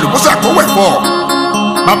gbà lùbọ́sà kó wẹ̀ fọ́.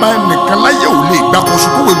 Bàbá ẹnìkan láyé ò lè gbà kó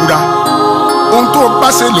sùkú wewura. Ohun tó bá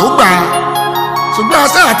ṣe ló gbà. Ṣùgbọ́n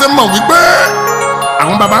aṣẹ́ àti mọ̀ wípé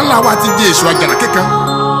àwọn baba ńlá wa ti di èso àjàrà kíkan.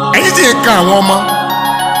 Ẹ̀yin sì ń ka àwọn ọmọ.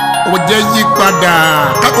 Ó jẹ́ yí padà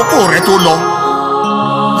kákòókò rẹ tó lọ.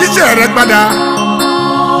 Yíṣẹ́ rẹ padà.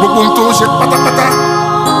 Gbogbo ohun tó ń ṣe pátápátá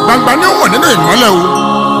gbangba ni ó wọ̀ nínú ìmọ́lẹ̀ o.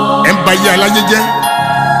 Ẹ ń ba yé aláyé jẹ́,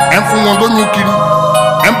 ẹ ń fún wọn lóyún kiri,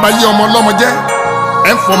 ẹ ń ba yé ọmọ ọlọ́mọ jẹ́,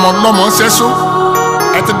 ẹ ń fọmọ ọlọ́mọ ṣẹ́só,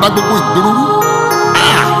 ẹ ti bà gbogbo ìgboro rú.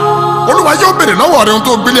 Olúwa yóò béèrè lọ́wọ́ rẹ ohun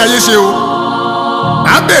tó gbélé ayé ṣe o.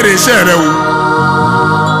 Á béèrè iṣẹ́ rẹ o.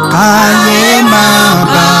 Káyé máa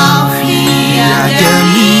bá fìyà jẹ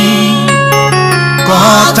mí,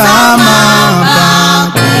 kọ́tà máa bá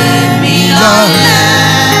pè mí lọ́lẹ̀.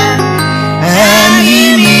 Ẹ̀mí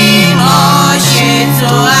mímọ́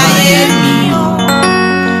ṣètò ayé mi o,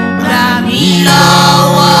 gbà mí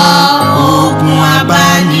lọ́wọ́ ogun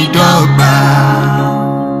abánidọ́gba.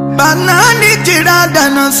 Banani tira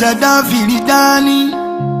dáná ṣẹ̀dá fìrí dání,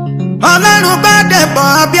 Ọlọ́run bá dẹ̀bọ̀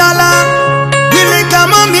Abíọ́lá, ìlíkà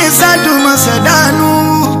mọ́ mi ṣàdùnmọ̀ ṣẹ̀dánú.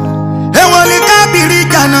 Èwo ni kábìrì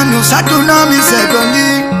jànánù ṣàdùnà mi ṣẹ̀dọ̀ ní.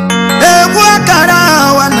 Ewu àkàrà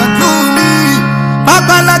wà nàdú mi.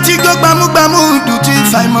 Bàbá láti gbó gbámúgbámú dùn tí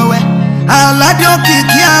fàìmọ̀wẹ́. Aládé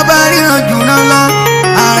òkìkí abáríran jùlọ lọ.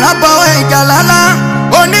 Àràbọ̀wọ̀ ìjà lálá.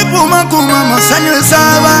 Oníkùmọ̀kùmọ̀ mọ̀ sẹ́yìn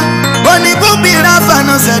sáwá. Oníbùbìrà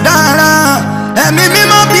fànà ṣẹ̀dára. Ẹ̀mí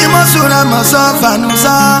mímọ́ bí mo sùnra mọ̀ sọ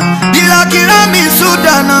fànùsá. Ìlàkìrá mi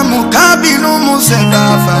sùdànà mú kábínú mú ṣẹ̀dá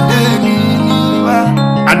fàdé mi wá.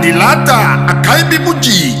 Adilata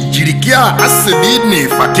akaibibuji jirikia asebini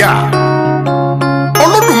fakia.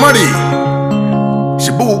 Olódùmarè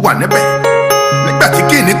ṣebó wà níbẹ̀ nígbà tí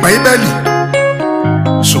kí nípa Ébẹ́lì.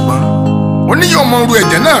 Ṣùgbọ́n oníyàn ọmọ oru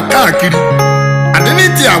ẹ̀jẹ̀ náà káàkiri. Àdínní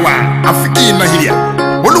ti àwà àfikí Nàìjíríà.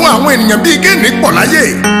 Olúwa àwọn ènìyàn bíi Kéènì pọ̀ láyé.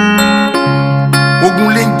 Ogun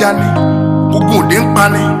lé ń jáni, ogun òde ń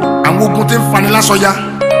pani, àwọn ogun tí ń fani lásọya,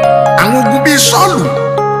 àwọn ogun bíi Sọ́ọ̀lù,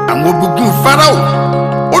 àwọn ogun Fáráò.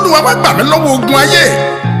 Olúwa wá gbà mí lọ́wọ́ ogun ayé,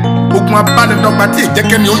 ogun abánidọ́gba tí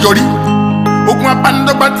ìjẹ́kẹ́ni ó yọrí, ogun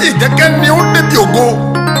abánidọ́gba tí ìjẹ́kẹ́ni ó débi ògo.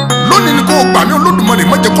 Lónìí ni kò gbà mí Olódùmarè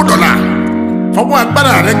má jẹ́ kó dọ̀la. Fọwọ́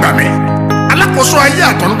agbára rẹ gbà mí. Alákòóso ayé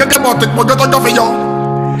àtọ̀run gẹ́gẹ́ bó ti pọ́jọ́ tọ́jọ́ fi yọ,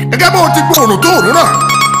 gẹ́gẹ́ bó ti gbóòrùn tó òórùn ràn.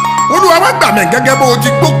 Olúwa wá gbà mí gẹ́gẹ́ bó ti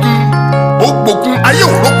gbókun, ó gbókun ayé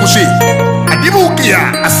òrókun ṣe. Àdìbò kìyà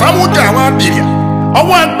àsáwójà wa bìrìà.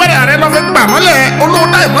 ọwọ́ agbára rẹ lọ́ fẹ́ gbà mọ́lẹ̀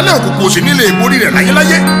olóòdà ìmọ́lẹ̀ òkùnkùn òsì nílé ìborí rẹ̀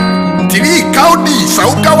láyéláyé tìrí ìkáódì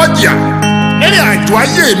ìsàókáwájìá nírìn àjò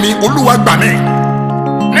ayé mi olúwa gbà mí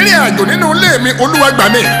nírìn àjò nínú ilé mi olúwa gbà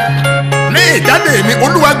mí ní ìjáde mi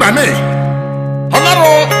olúwa gbà mí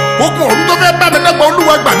ọlọ́run ogun ọ̀run tó fẹ́ bá mi dọ́gba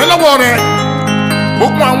olúwa gbà mí lọ́wọ́ rẹ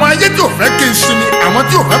ogun àwọn ayé tí ò fẹ́ kí n sinmi àwọn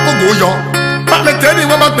tí ò fẹ́ kógo yọ bá mi tẹ́lẹ̀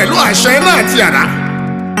wọn bá pẹ̀lú àṣẹ iná àti àrá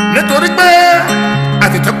nítorí pé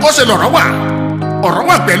àtètè kọ́ṣe lọ̀rọ̀ wà ọ̀rọ̀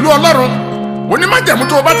wà pẹ̀lú ọlọ́run onímájẹ̀mú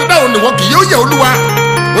tó o bá ti dá òun nìwọ kì yóò yẹ olúwa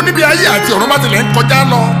oníbi ayé àti ọ̀run bá tilẹ̀ ń kọjá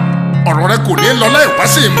lọ ọ̀rọ̀ rẹ kò ní lọ láì wá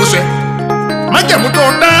sí ìmúṣẹ májẹ̀mú tó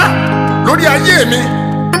o dá lórí ayé mi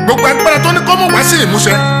gbogbo agbára tó ní kọ́ mọ̀ wá sí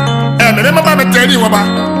ìmúṣẹ ẹ̀mẹ̀rẹ̀ má bá mi tẹ̀lé wọn bá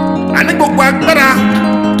àní gbogbo agbára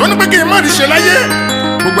tó ní pé kí n má rí ṣe láyé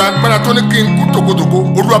gbogbo agbára tó ní kí n kú tògótògó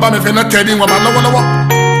olúwa bá mi fẹ́ ná tẹ̀lé wọn bá lọ́wọ́lọ́wọ́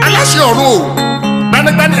aláṣẹ ọ̀run o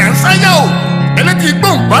gbanigbani à ń sáyà o ẹni tí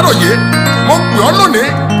gbọ́n gbàròyé mo pè ọ́ lónìí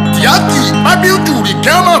tíákì abiudu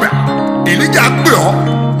rìkẹ́ọ́mọ̀ rẹ̀ èlíjà pè ọ́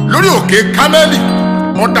lórí òkè kámẹ́lì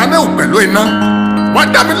ọ̀dánẹ́wò pẹ̀lú iná wá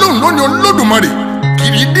dá mi lóhùn lónìí olódùmarè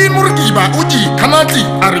kìrì dín múrùkì ìbà ojì kánáàtì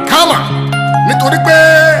àríkàmà nítorí pé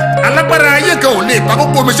alágbára ayé kan ò lè pa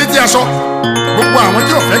gbogbo omi sétí aṣọ gbogbo àwọn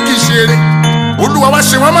tí ò fẹ́ kí n ṣe eré olúwa wá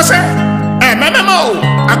ṣe wọ́n mọ́sẹ́ ẹ̀mẹ́mẹ́mọ́ o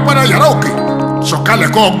agbára yàrá òkè sọ̀kalẹ̀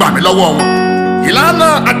kọ́ gbà mí lọ́wọ́ wọn ìlànà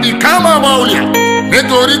àdìkámà wa ò lè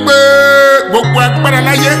nítorí pé gbogbo agbára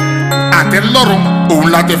láyé àtẹlọ́run òun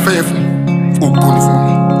la tẹ fẹ́ fún ògo ni fún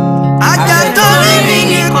mi. ajá torí mi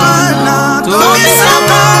nìkan náà tóbi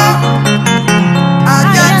sọ́kọ́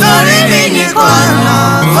ajá torí mi nìkan náà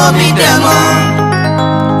tóbi dẹ̀mọ́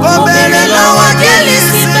kò béèrè lọ́wọ́ jẹ́lí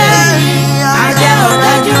síbẹ̀ ajá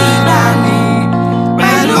ọ̀dájú ìgbà mi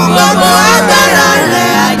pẹ̀lú gbogbo agbára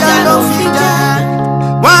rẹ̀ ajá ló fi jẹ́.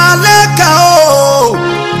 wàhálẹ́kà o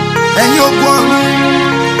ẹ̀yin ogun ọ̀run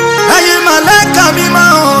ẹ̀yin màlẹ́kà mímọ́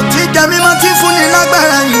o ti jẹ́ mímọ́ tí fúnni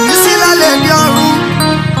lágbára yìí sí lálẹ́ ní ọ̀run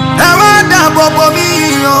ẹ wá dàbọ̀ bò mí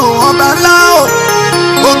o ọba ńlá o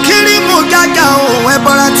òkìrí mú jájà o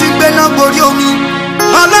ẹ̀bọ̀ra ti gbéná gorí omi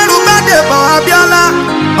ọlọ́run bá dèbọ̀ abíọ́lá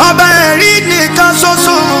ọba ẹ̀rí nìkan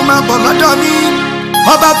ṣoṣo máa bọ̀ lọ́dọ̀ mi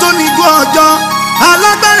ọba tó ní igbó ọjọ́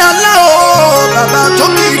alágbára ńlá o bàbá tó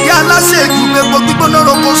kì í di aláṣẹ ìlú gbogbo gbígbóná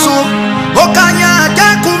rokoṣo ó kàyà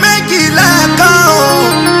àjẹkù méjì lẹ́ẹ̀kan o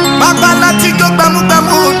bàbá láti jó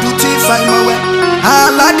gbámúgbámú odù ti fa ìmọ̀wẹ́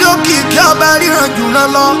aládé òkìkí ọba ríran jùlọ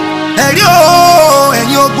lọ ẹ̀rí o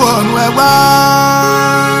ẹ̀yin ogun ọ̀run ẹ̀ wá.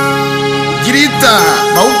 Jirita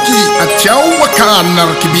bauki atiawa kana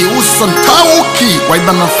kibi usantauki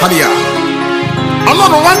waibana faria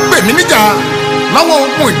ọlọ́run wá gbè mí níjà láwọn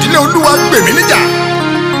ogun ìdílé olúwa gbè mí níjà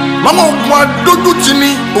láwọn ogun adójútì ní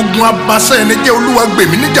ogun abasẹ́ ẹni jẹ́ olúwa gbè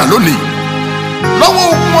mí níjà lónìí lọ́wọ́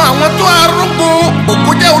ogun àwọn tó arógbó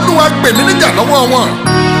ògo jẹ́ olúwa gbè mí níjà lọ́wọ́ wọn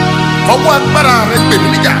ọwọ́ agbára rẹ gbè mí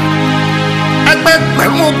níjà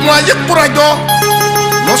ẹgbẹgbẹ̀rún ogun ayé kórajọ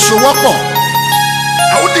lọ́sowọ́pọ̀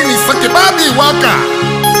àwòdì ní sàkébáàbí ìwáka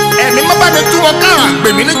ẹ̀mí má bá mi tú wọn ká gbè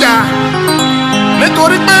mí níjà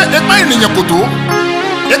nítorí pé ipá ènìyàn kò tó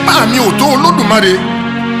ipá mi ò tó olódùmarè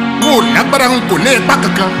wò lágbára ń kò ní ipá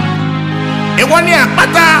kankan ìwọ ní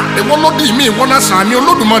àpáta ìwọ lódì mi ìwọ lásán mi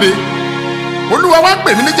olódùmarè olúwa wá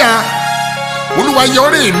gbè mí níjà olúwa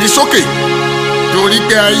yọrí mi sókè torí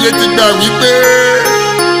pé ayé ti gbà wípé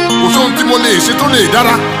kò sóhun tí mo lè ṣe tó lè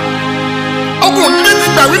dára ọkùnrin nílé ti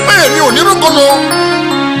gbà wípé èmi ò ní rúgọ́nù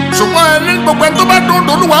ṣùgbọ́n ẹni gbogbo ẹni tó bá dún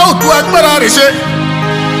olúwa ó tú agbára rẹ̀ ṣe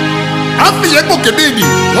á fìyẹ́ gòkè bí ìdì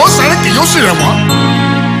wọ́n sáré kì yóò sì rẹ̀ wọ́n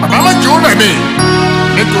bàbá má jẹ́ ó rẹ̀ mí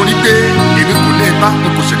nítorí pé èmi kò ní ipá n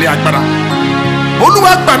kò sì ní agbára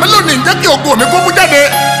olúwa gbà mí lónìí jẹ́ kí ògo mi kó mú jáde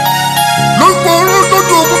lójú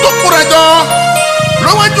ogun tó kóra jọ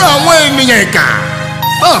lọ́wọ́jú àwọn ènìyàn ìkà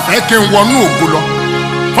náà fẹ́ kí n wọnú ògo lọ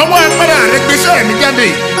fọwọ́ agbára rẹ gbé iṣẹ́ mi jáde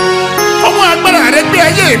fọwọ́ agbára rẹ gbé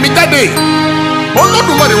ayé mi jáde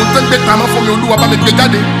olódùmarè ń tẹ́ gbé pamọ́ fún mi olúwa bá mi gbé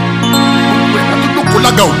jáde gbogbo ẹ̀ka tó dókòó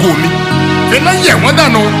lága ògo mi fẹ́ẹ́ yẹ̀ wọ́n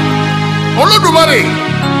dànù olódùmarè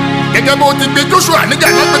gẹ́gẹ́ bó ti gbé Joshua níjà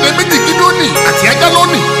lágbẹ̀dẹ méjì Gídónì àti ajá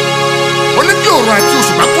lónìí ó ní kí òòrùn àti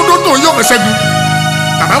òṣùpá kó dótó yóò fẹ́ ṣẹ́gun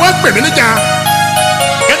bàbá wa pè mí níjà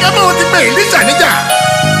gẹ́gẹ́ bó ti gbé Èlíjà níjà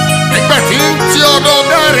nígbà tí ń ti ọ̀dọ̀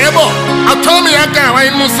ọ̀gá rẹ̀ bọ̀ àtọ́mi aga àwọn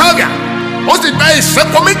inú sága ó sì gba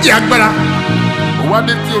ìṣẹ́kọ̀ méjì agbára ó wá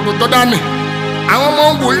dé tí odò Jọ́dánì àwọn ọmọ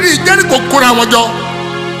wòlíì Jẹ́ríkò kóra wọn jọ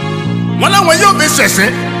wọn láwọn yóò fi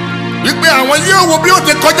ṣẹ̀sìn wípé àwọn yóò wo bí ó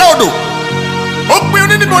ti kọjá odò ó pín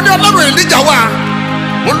ní níbo ní ọlọ́run Èlíjà wà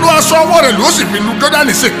ó lọ aṣọ ọwọ́ rẹ̀ ló sì fi lu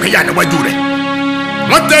Jọ́dánì sí ìpínyà níwájú rẹ̀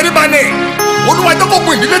wọ́n tẹríba ní olúwa jẹ́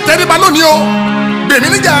kógun ìdílé tẹríba lónìí o gbèmí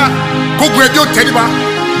níjà kógun ẹbí ó tẹríba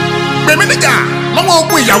gbèmí níjà lọ́wọ́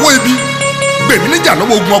ogun ìyàwó ibi gbèmí níjà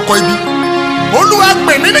lọ́wọ́ ogun ọkọ ibi olúwa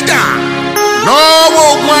gbèmí níjà lọ́wọ́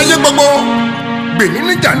ogun ayé gbogbo gbèmí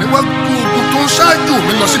níjà níwájú ogun tó ń ṣáájú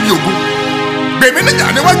mi lọ síbi ogun gbèmí níjà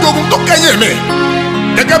níwájú ogun tó kẹ́yìn mi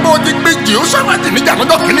gẹ́gẹ́ bó ti gbé Jèhóṣáfátì níjà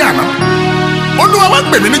lọ́jọ́ kìíní àná olúwa wá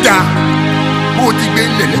gbèmí níjà bó ti gbé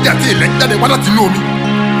ilẹ̀ níjà tí ilẹ̀ ń jáde wá láti inú omi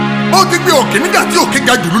bó ti gbé òkè níjà tí òkè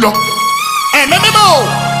ga jùlọ lọ ẹ̀mẹ́mẹ́mẹ́ o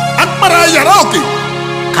agbára yàrá òkè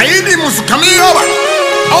kàyé ní mùsùlùmí ọ̀bà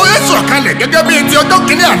àwọn yẹn sọ̀rọ̀ kalẹ̀ gẹ́gẹ́ bí etí ọjọ́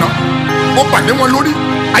kìíní àná mo pàdé wọn lórí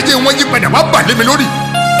ayé wọn yí padà wá pàdé mi lórí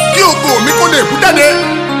kí ògo mi kó lè kú jáde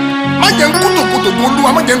má jẹ́ ń kú tòkòtòkò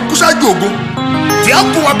olúwa má jẹ́ ń kú ṣáájú ògo tí a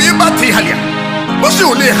kú wa bí bá ti halẹ̀ ó sì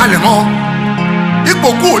ò lè halẹ̀ mọ́ ipò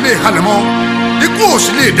kú ò lè halẹ̀ mọ́ ikú ò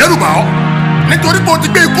sì lè dẹ́rù bà ọ́ nítorí pé o ti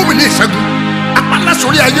gbé ikú mi ní ìṣẹ́gun apálá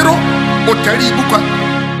sórí ayé ró o tẹ̀rí ikú kan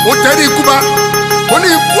o tẹ̀rí ikú bá o ní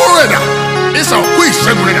ikú rẹ̀ dà ìsà òkú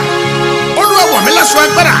ìṣẹ́gun rẹ̀ dà olúwa wọ̀ mí lásọ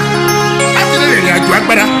agbára láti lè rìnrìn àjò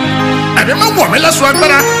agbára ẹ̀mí má wọ̀ mí lásọ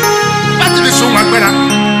agbára láti lè sọ̀hún agbára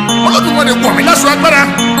Olódùmarè wọ̀ mí lásọ agbára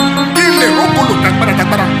kí n lè rókòlò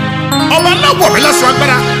tagbára ọba ńlá wọ̀ mí lásọ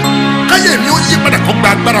agbára káyé mi ó yí padà kó gba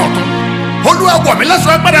agbára ọ̀tún olúwa wọ̀ mí lásọ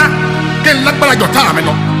agbára kí n lágbára jọ tá àmì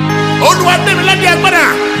lọ olúwa dé mi ládé agbára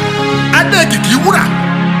adé kìkì wúrà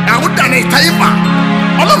àwọn dàní ìtayífà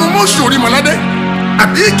ọlọ́run mọ̀ sórí mọ̀ládé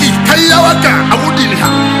àbí kì í káyáwá ká àwọn dìní ha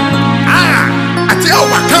àti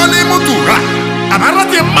àwọn kan ní mọ́tò rà àbára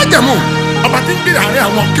ti májẹ̀mú ọba tí ń gbé àárẹ̀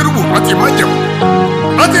àwọn kérúbù rántí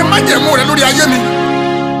májẹ̀mú rẹ lórí ayé mi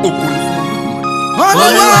òkú ni.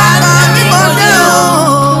 olúwa bá mi mọ̀ dé o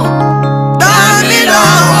bá mi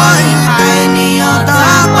lọ́wọ́ ìka ènìyàn tá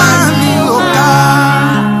a pa mi ò ká.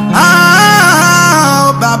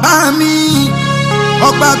 bàbá mi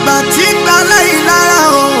ọ̀gbàgbà tí ń gbà lẹ́yìn lára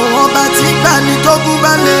o ọba tí ń gbà ní tó kú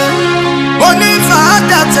balẹ̀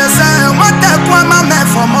onífàádà tẹ̀sẹ̀ wọ́n tẹ̀kún ẹ̀ máa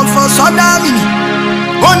mẹ́fọ̀ mọ́fọ́ sọ́dá mi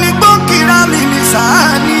onígbókìrá mi ní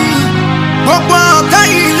sàání gbogbo ọ̀tá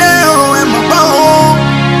ilé o ẹ̀ mọ̀ gbọ́ o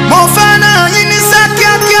mo fẹ́ràn yín ní sẹ́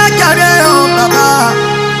kíákíá jàre o bàbá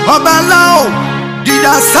ọba ńlá o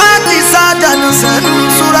dìdà sáàdì sáàdànù sẹ́nu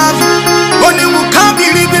súra mi oníwùká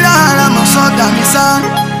bìrìbìrì ara mọ̀ sọ́dà mi sá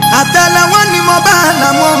àtẹ́lẹwọ́ ni mo bá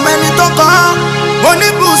làwọn mẹ́ni tó kọ́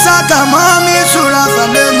oníbùsà kà mọ́ mi súra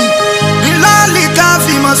fàlẹ́ mi ìlàlì ká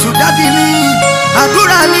fi mọ̀ sùn dábì ní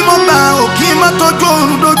àdúrà ni mo gbà ò kí n má tójú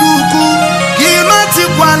oorun dojú ikú kí n má ti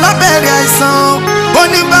kú alábẹ̀rẹ̀ àìsàn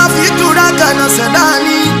oníbà fi túra kànáà ṣẹ̀dá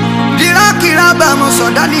ni dírákìrá bá mo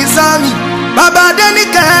sọ̀dá ní sáàmì bàbá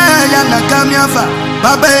adẹ́nìkẹ́ yànnà kàmíàfà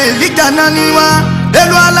bàbá èlíjà náà ní wá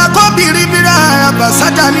èlò alákó bìrìbìrì àràbà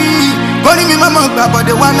sájà ní orí mi mọ́mọ́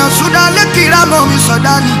gbàbọ̀dẹ̀ wà náà súdà lẹ́kìrá mọ́ mi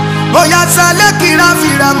sọ̀dá ni bóyá sá lẹ́kìrá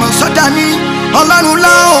fìrà mọ́ sọ́jà ní ọlọ́run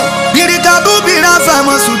láò bìrìkàbù bìrà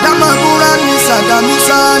fàmọ́ sùdámọ́ búra ní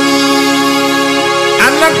sàdámúsá ní.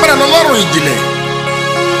 alágbára lọ́lọ́run ìjìnlẹ̀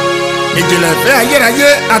ìfẹ́ ayérayé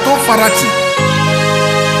àtúnfaratì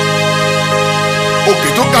òkè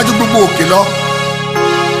tó ga jù gbogbo òkè lọ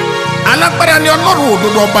alágbára ni ọlọ́run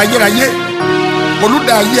òdodo ọba ayérayé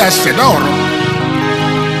olùdá ayé àṣẹ̀dá ọ̀run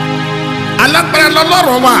alágbára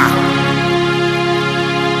lọ́lọ́run wa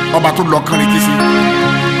ọba tó lọ kán létí sí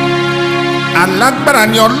alágbára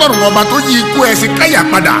ni ọlọ́run ọba tó yí ikú ẹ̀sìn káyà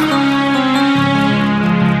padà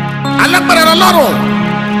alágbára lọ́lọ́run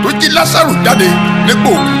tó jí Lásárù jáde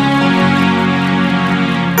nípò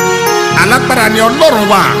alágbára ni ọlọ́run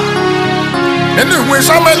wa nínú ìwé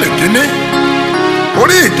Sámúẹ́lì kínní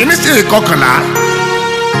orí ìkíní sí ìkọkànlá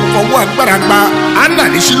ó fọwọ́ agbára gba Ánnà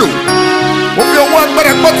ní Ṣílò ó fi ọwọ́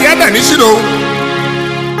agbára gbọ́ ti Ánnà ní Ṣílò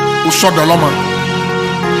ó sọ̀dọ̀ lọ́mọ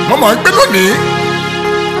mo mọ̀ pé lónìí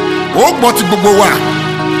ó gbọ́ ti gbogbo wa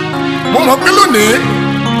mo mọ̀ pé lónìí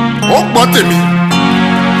ó gbọ́ tèmi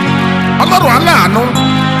ọlọ́run aláàánú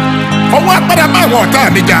ọwọ́ agbára bá àwọn ọ̀tá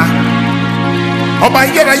mi jà ọba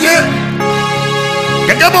ayérayé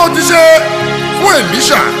gẹ́gẹ́ bó ti ṣe fún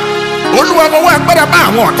Èlíṣà olúwa fọwọ́ agbára bá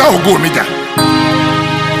àwọn ọ̀tá ògo mi jà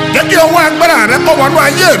jẹ́ kí ọwọ́ agbára rẹ kó wọnú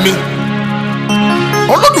ayé mi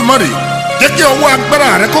Olódùmarè jẹ́ kí ọwọ́ agbára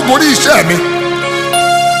rẹ kó gorí iṣẹ́ mi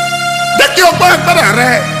jẹ́ kí ọwọ́ agbára rẹ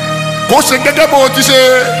kó ṣe gẹ́gẹ́ bó ti ṣe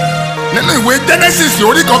nínú ìwé Genesis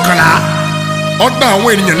orí 11 ọgbà àwọn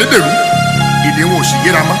ènìyàn lédèrú ìdí wọn ò sì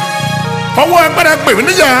yéra mọ́ fọwọ́ agbára pè mí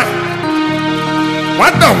níyà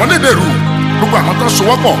wọ́n dà wọ́n lédèrú gbogbo àwọn tó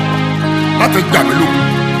sowọ́pọ̀ láti gbà mí lógun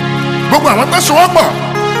gbogbo àwọn tó sowọ́pọ̀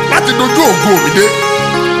láti dojú ògo mi dé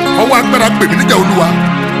fọwọ́ agbára pè mí níjà olúwa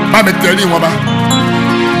bá mi tẹ̀lé wọn bá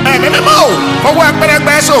ẹ̀mí mímọ́ o fọwọ́ agbára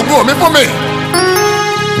gba ẹsẹ̀ ògo mi fún mi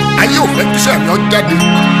ayé ò fẹ́ kíṣẹ́ mi ọ jáde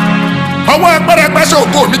fọwọ́ agbára gba ẹsẹ̀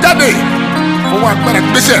ògo mi jáde fọwọ́ agbára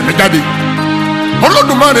gbèsè mi jáde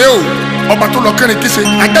Olódùmarè o ọba tó lọ kẹrin kése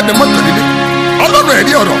ajáde mọ́tòlélé Ọlọ́run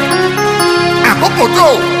ẹ̀rí ọ̀rọ̀ àkókò tó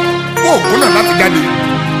kó ògùn náà láti jáde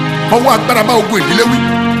fọwọ́ agbára bá ogun ìdílé wí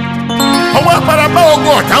fọwọ́ agbára bá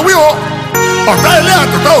ogun ọ̀tá wí o ọ̀tá ilé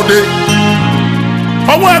àtọ̀tá òde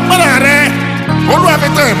fọwọ́ agbára rẹ Olúwa fi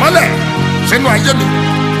tàn ìmọ́lẹ̀ sínú ayé mi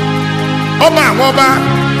ọba àwọn ọba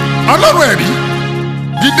Ọlọ́run ẹ̀rí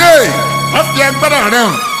dìde wọ́n fi agbára rẹ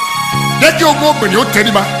hàn jẹ́ kí ogun obìnrin ó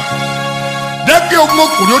tẹríba jẹ́ kí ogun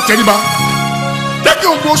ọkùnrin ó tẹríba jẹ́ kí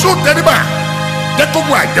ogun oṣù tẹríba jẹ́ kí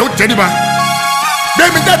ogun àjẹ́ ó tẹríba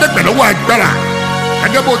gbẹ̀mí jáde pẹ̀lú ọwọ́ agbára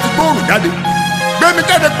gẹ́gẹ́ bó ti gbóòrùn jáde gbẹ̀mí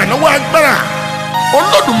jáde pẹ̀lú ọwọ́ agbára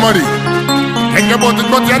Olódùmarè gẹ́gẹ́ bó ti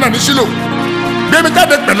gbọ́ ti Hánà ní Ṣílò gbẹ̀mí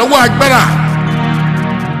jáde pẹ̀lú ọwọ́ agbára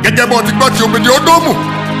gẹ́gẹ́ bó ti gbọ́ ti omi ní Ódómù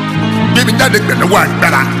gbẹ̀mí jáde pẹ̀lú ọwọ́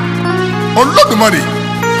agbára Olódùmarè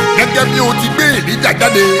gẹ́gẹ́ bí o ti gbé Èlíjà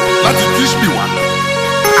jáde láti Tíṣbì wá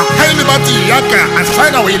àkáyélé bá ti ìyá kan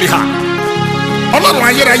àṣàyàn àwọn ilé ha Ọlọ́run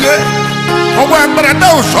ayérayé ọwọ́ agbára dá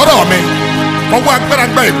òṣòro mi ọwọ́ agbára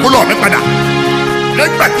gba ìkólọ́ mi padà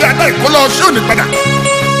nígbà tí a dá ìkólọ́ Síónì padà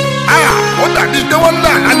ó dàbí ìdẹ́wọ́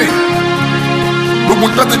ńlá lálẹ́ gbogbo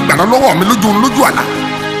tó ti gbà lọ́wọ́ mi lójú àlá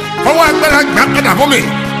ọwọ́ agbára gbà padà fún mi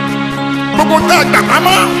gbogbo tó a gbà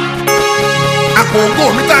pamọ́ àpò ògo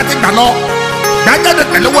mi tá a ti gbà lọ gbàjáde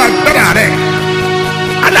pẹ̀lú agbára rẹ̀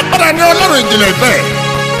alágbára ni Ọlọ́run ìjìnlẹ̀ ìfẹ́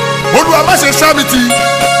Olúwa má ṣe sábìtì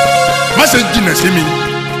má ṣe jìnà sí mi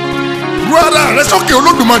ru ara rẹ sókè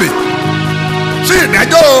Olódùmarè sí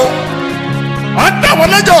ìdájọ́ ọ̀dà wọn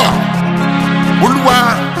lẹ́jọ́ Olúwa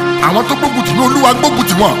àwọn tó gbógun tì mí Olúwa gbógun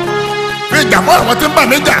tì wọ́n fi ìjà fún àwọn tó ń bà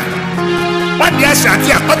mí jà wọ́n di ẹsẹ̀ àti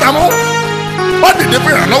àpáta mú wọ́n dìde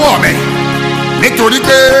fún ìrànlọ́wọ́ mi nítorí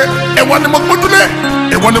pé ìwọ ni mo gbójúlé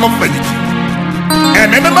ìwọ ni mo fẹ̀yìntì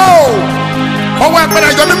ẹ̀mí mímọ́ o ọwọ́ agbára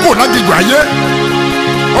yọ mí kò lágbègbè ayé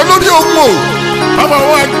olórí ogun o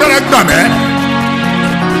ọwọ́ agbára gbà mẹ́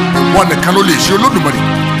wọn nìkan ló lè ṣe Olódùmarè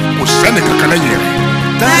kò sẹ́ni kankan lẹ́yìn rẹ̀.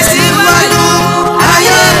 tẹ̀síwájú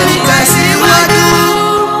ayé mi tẹ̀síwájú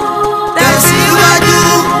tẹ̀síwájú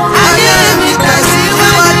ayé mi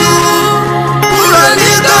tẹ̀síwájú kúrò ní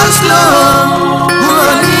goslo kúrò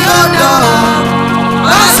ní ọ̀dọ̀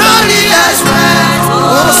lọ́sọ̀rí express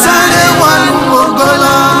ó sáré wọn gbogbo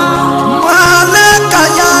wàhálà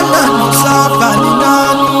kàyà lẹ́nu sábà nínú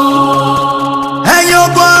ẹ̀yìn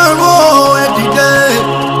ọgọ́rùn-ún ẹ̀dìdẹ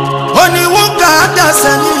oníwúkà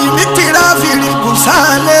dàsẹ̀ ní ibi tìrà fìrìkù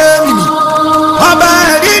sálẹ̀ mi ọba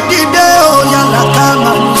ẹ̀rí dìde òyàlà ká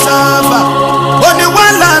màlúù sábà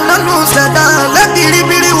oníwàlà nánú sẹ̀dá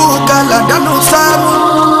lẹ́bìrìbìrì wùkà làdánù sábà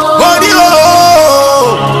orí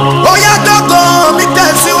ó yàtọ̀gọ́ mi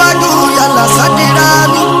tẹ̀síwájú yàlà sádìrà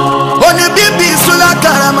mi oní bíbí ìṣúlá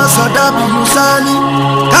karama sọ̀dá bí musani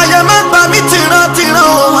káyé má gbà mí tìrantìran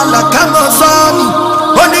òun àlàkámọ̀ sọ́ọ̀nì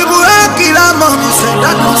oní burúkú rámọ̀ mi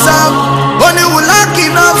sẹ̀dánù sábà oní wùlákì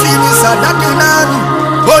náà fi mi sàdádì náà nù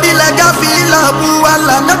orílẹ̀ gáfí làbú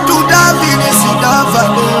àlànà tó dábì ní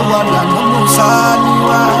sídáfàlẹ̀ wà lànà musani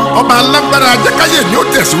wá. ọba alágbára jẹ́káyé mi ó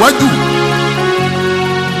tẹ̀síwájú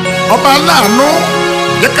ọba aláàánú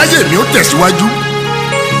jẹ́káyé mi ó tẹ̀síwájú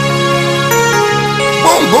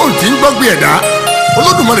gbóhùngbóhùn tí ń gbọ́gbé ẹ̀dá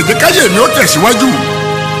Olódùmarè jẹ́káyé mi ó tẹ̀síwájú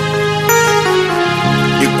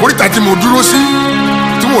ìkórìtà tí mo dúró sí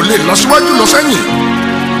tí mo lè lọ síwájú lọ sẹ́yìn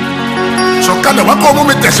sọ̀kalẹ̀ wá kọ́ mú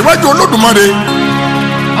mi tẹ̀síwájú Olódùmarè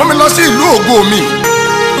mú mi lọ sí ìlú ògo mi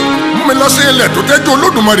mú mi lọ sí ilẹ̀ tó tẹ́jú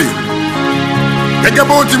Olódùmarè gẹ́gẹ́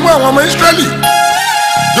bó ti mú àwọn ọmọ Ísírẹ́lì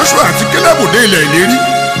Jóṣúà àti Kélébù dé ilẹ̀ ìlérí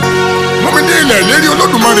mú mi dé ilẹ̀ ìlérí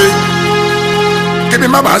Olódùmarè kébí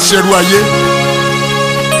má bàa ṣẹrú ayé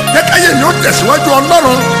jẹ́káyé mi ó tẹ̀síwájú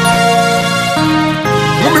Ọlọ́run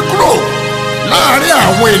mú mi kúrò láàárín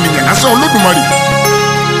àwọn ènìyàn lásán Olódùmarè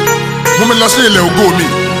mú mi lọ sí ilẹ̀ ògo mi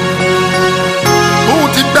òun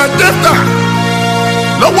ti gba Jẹ́fítà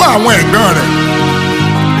lọ́wọ́ àwọn ẹ̀gbọ́n rẹ̀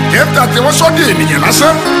Jẹ́fítà tí wọ́n sọ́ di ènìyàn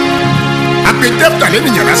lásán àpè Jẹ́fítà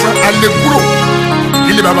lẹ́nìyàn lásán alẹ́ kúrò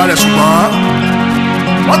nílé bàbá rẹ̀ ṣùgbọ́n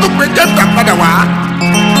wọ́n tún pe Jẹ́fítà padà wá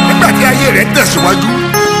nígbà tí ayé rẹ̀ tẹ̀síwájú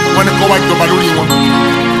wọ́n ní kó wá jọba lórí wọn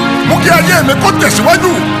mú kí ayé mi kó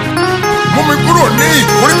tẹ̀síwájú mú mi kúrò ní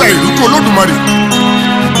ìkórìtà ìrújú Olódùmarè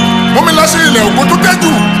mú mi lọ sí ilẹ̀ ògo tó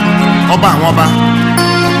tẹ́jú ọba àwọn ọba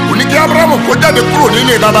kò ní kí Ábúráhámù kó jáde kúrò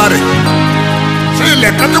nílé bàbá rẹ̀ sí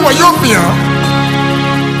ilẹ̀ kan tí wọ́n yóò fi hàn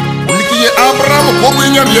kò ní kí iye Ábúráhámù kó gbé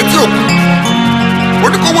yẹn létí òkun kò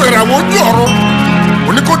ní kó wo ìràwọ̀ ojú ọ̀run kò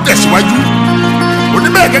ní kó tẹ̀síwájú kò ní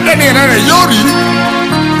bẹ́ẹ̀ gẹ́gẹ́ ní ìran rẹ̀ yóò rí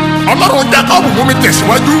Ọlọ́run Jákọ́bù mú mi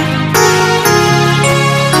tẹ̀síwájú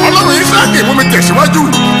Ọlọ́run Ísáàkì mú mi tẹ̀síwájú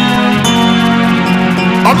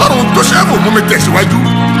Ọlọ́run Jósẹ́fù mú mi tẹ̀síwájú.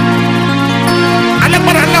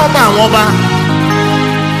 alágbára ńlá ọba àwọn ọba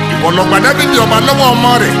ìwọ ló gba Dáfídì ọba lọ́wọ́ ọmọ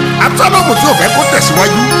rẹ̀ Absalomu tí ò fẹ́ kó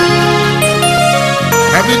tẹ̀síwájú.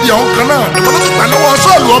 Dáfídì ọ̀hún kan náà ìwọ ló tún gbà lọ́wọ́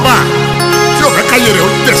Sọ́ọ̀lù ọba tí ò fẹ́ káyé rẹ̀ ó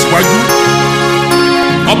tẹ̀síwájú.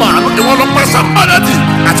 ọba àánú ìwọ ló pa Sanbalati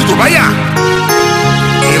àti Tòbáyà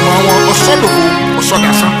ìmọ̀ wọn ọ̀sọ́dọ̀kọ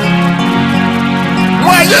ọ̀sọ́dàsán.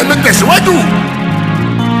 wọ́n ayé mi tẹ̀síwájú.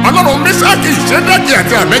 Ọlọ́run Mísákì, Ṣẹ́dákì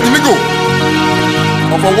àti Abẹ́dínígò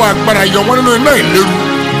ọ̀fọwọ́ agbára yọ wọ́n nínú iná ìléru.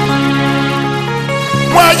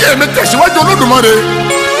 wọ́n ayé mi tẹ̀síwájú Olódùmarè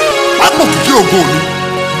pápò kìkì ògo mi.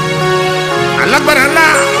 alágbára ńlá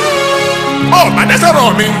ọ̀bá dẹ́sẹ̀rọ̀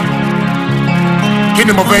mi kí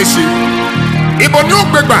ni mo fẹ́ ṣe? ibo ni ó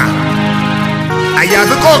gbé gbà?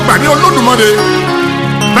 àyàfi kọ́ gbà ní Olódùmarè.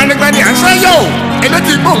 gbanigbani à ń sáyà o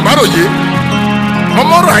elétí gbòǹgbàròyé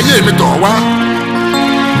ọmọọrọ̀ ayé mi tọ̀ wá.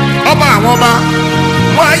 ọba àwọn ọba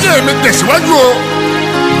mú ayé mi tẹ̀síwájú o.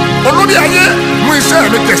 olórí ayé mú iṣẹ́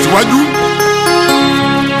mi tẹ̀síwájú.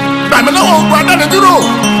 gbà mí lọ́wọ́ ogun adánidúró.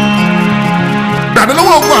 gbà mí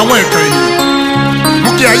lọ́wọ́ ogun àwọn ẹ̀kan yìí. mú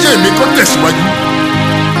kí ayé mi kó tẹ̀síwájú.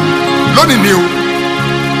 lónìí ni o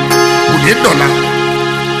kò ní dọ̀la.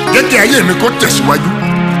 jẹ́ kí ayé mi kó tẹ̀síwájú.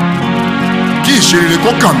 kí ìṣeré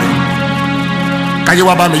kó kàn mí. káyé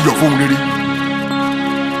wá bá mi yọ̀ fún rere.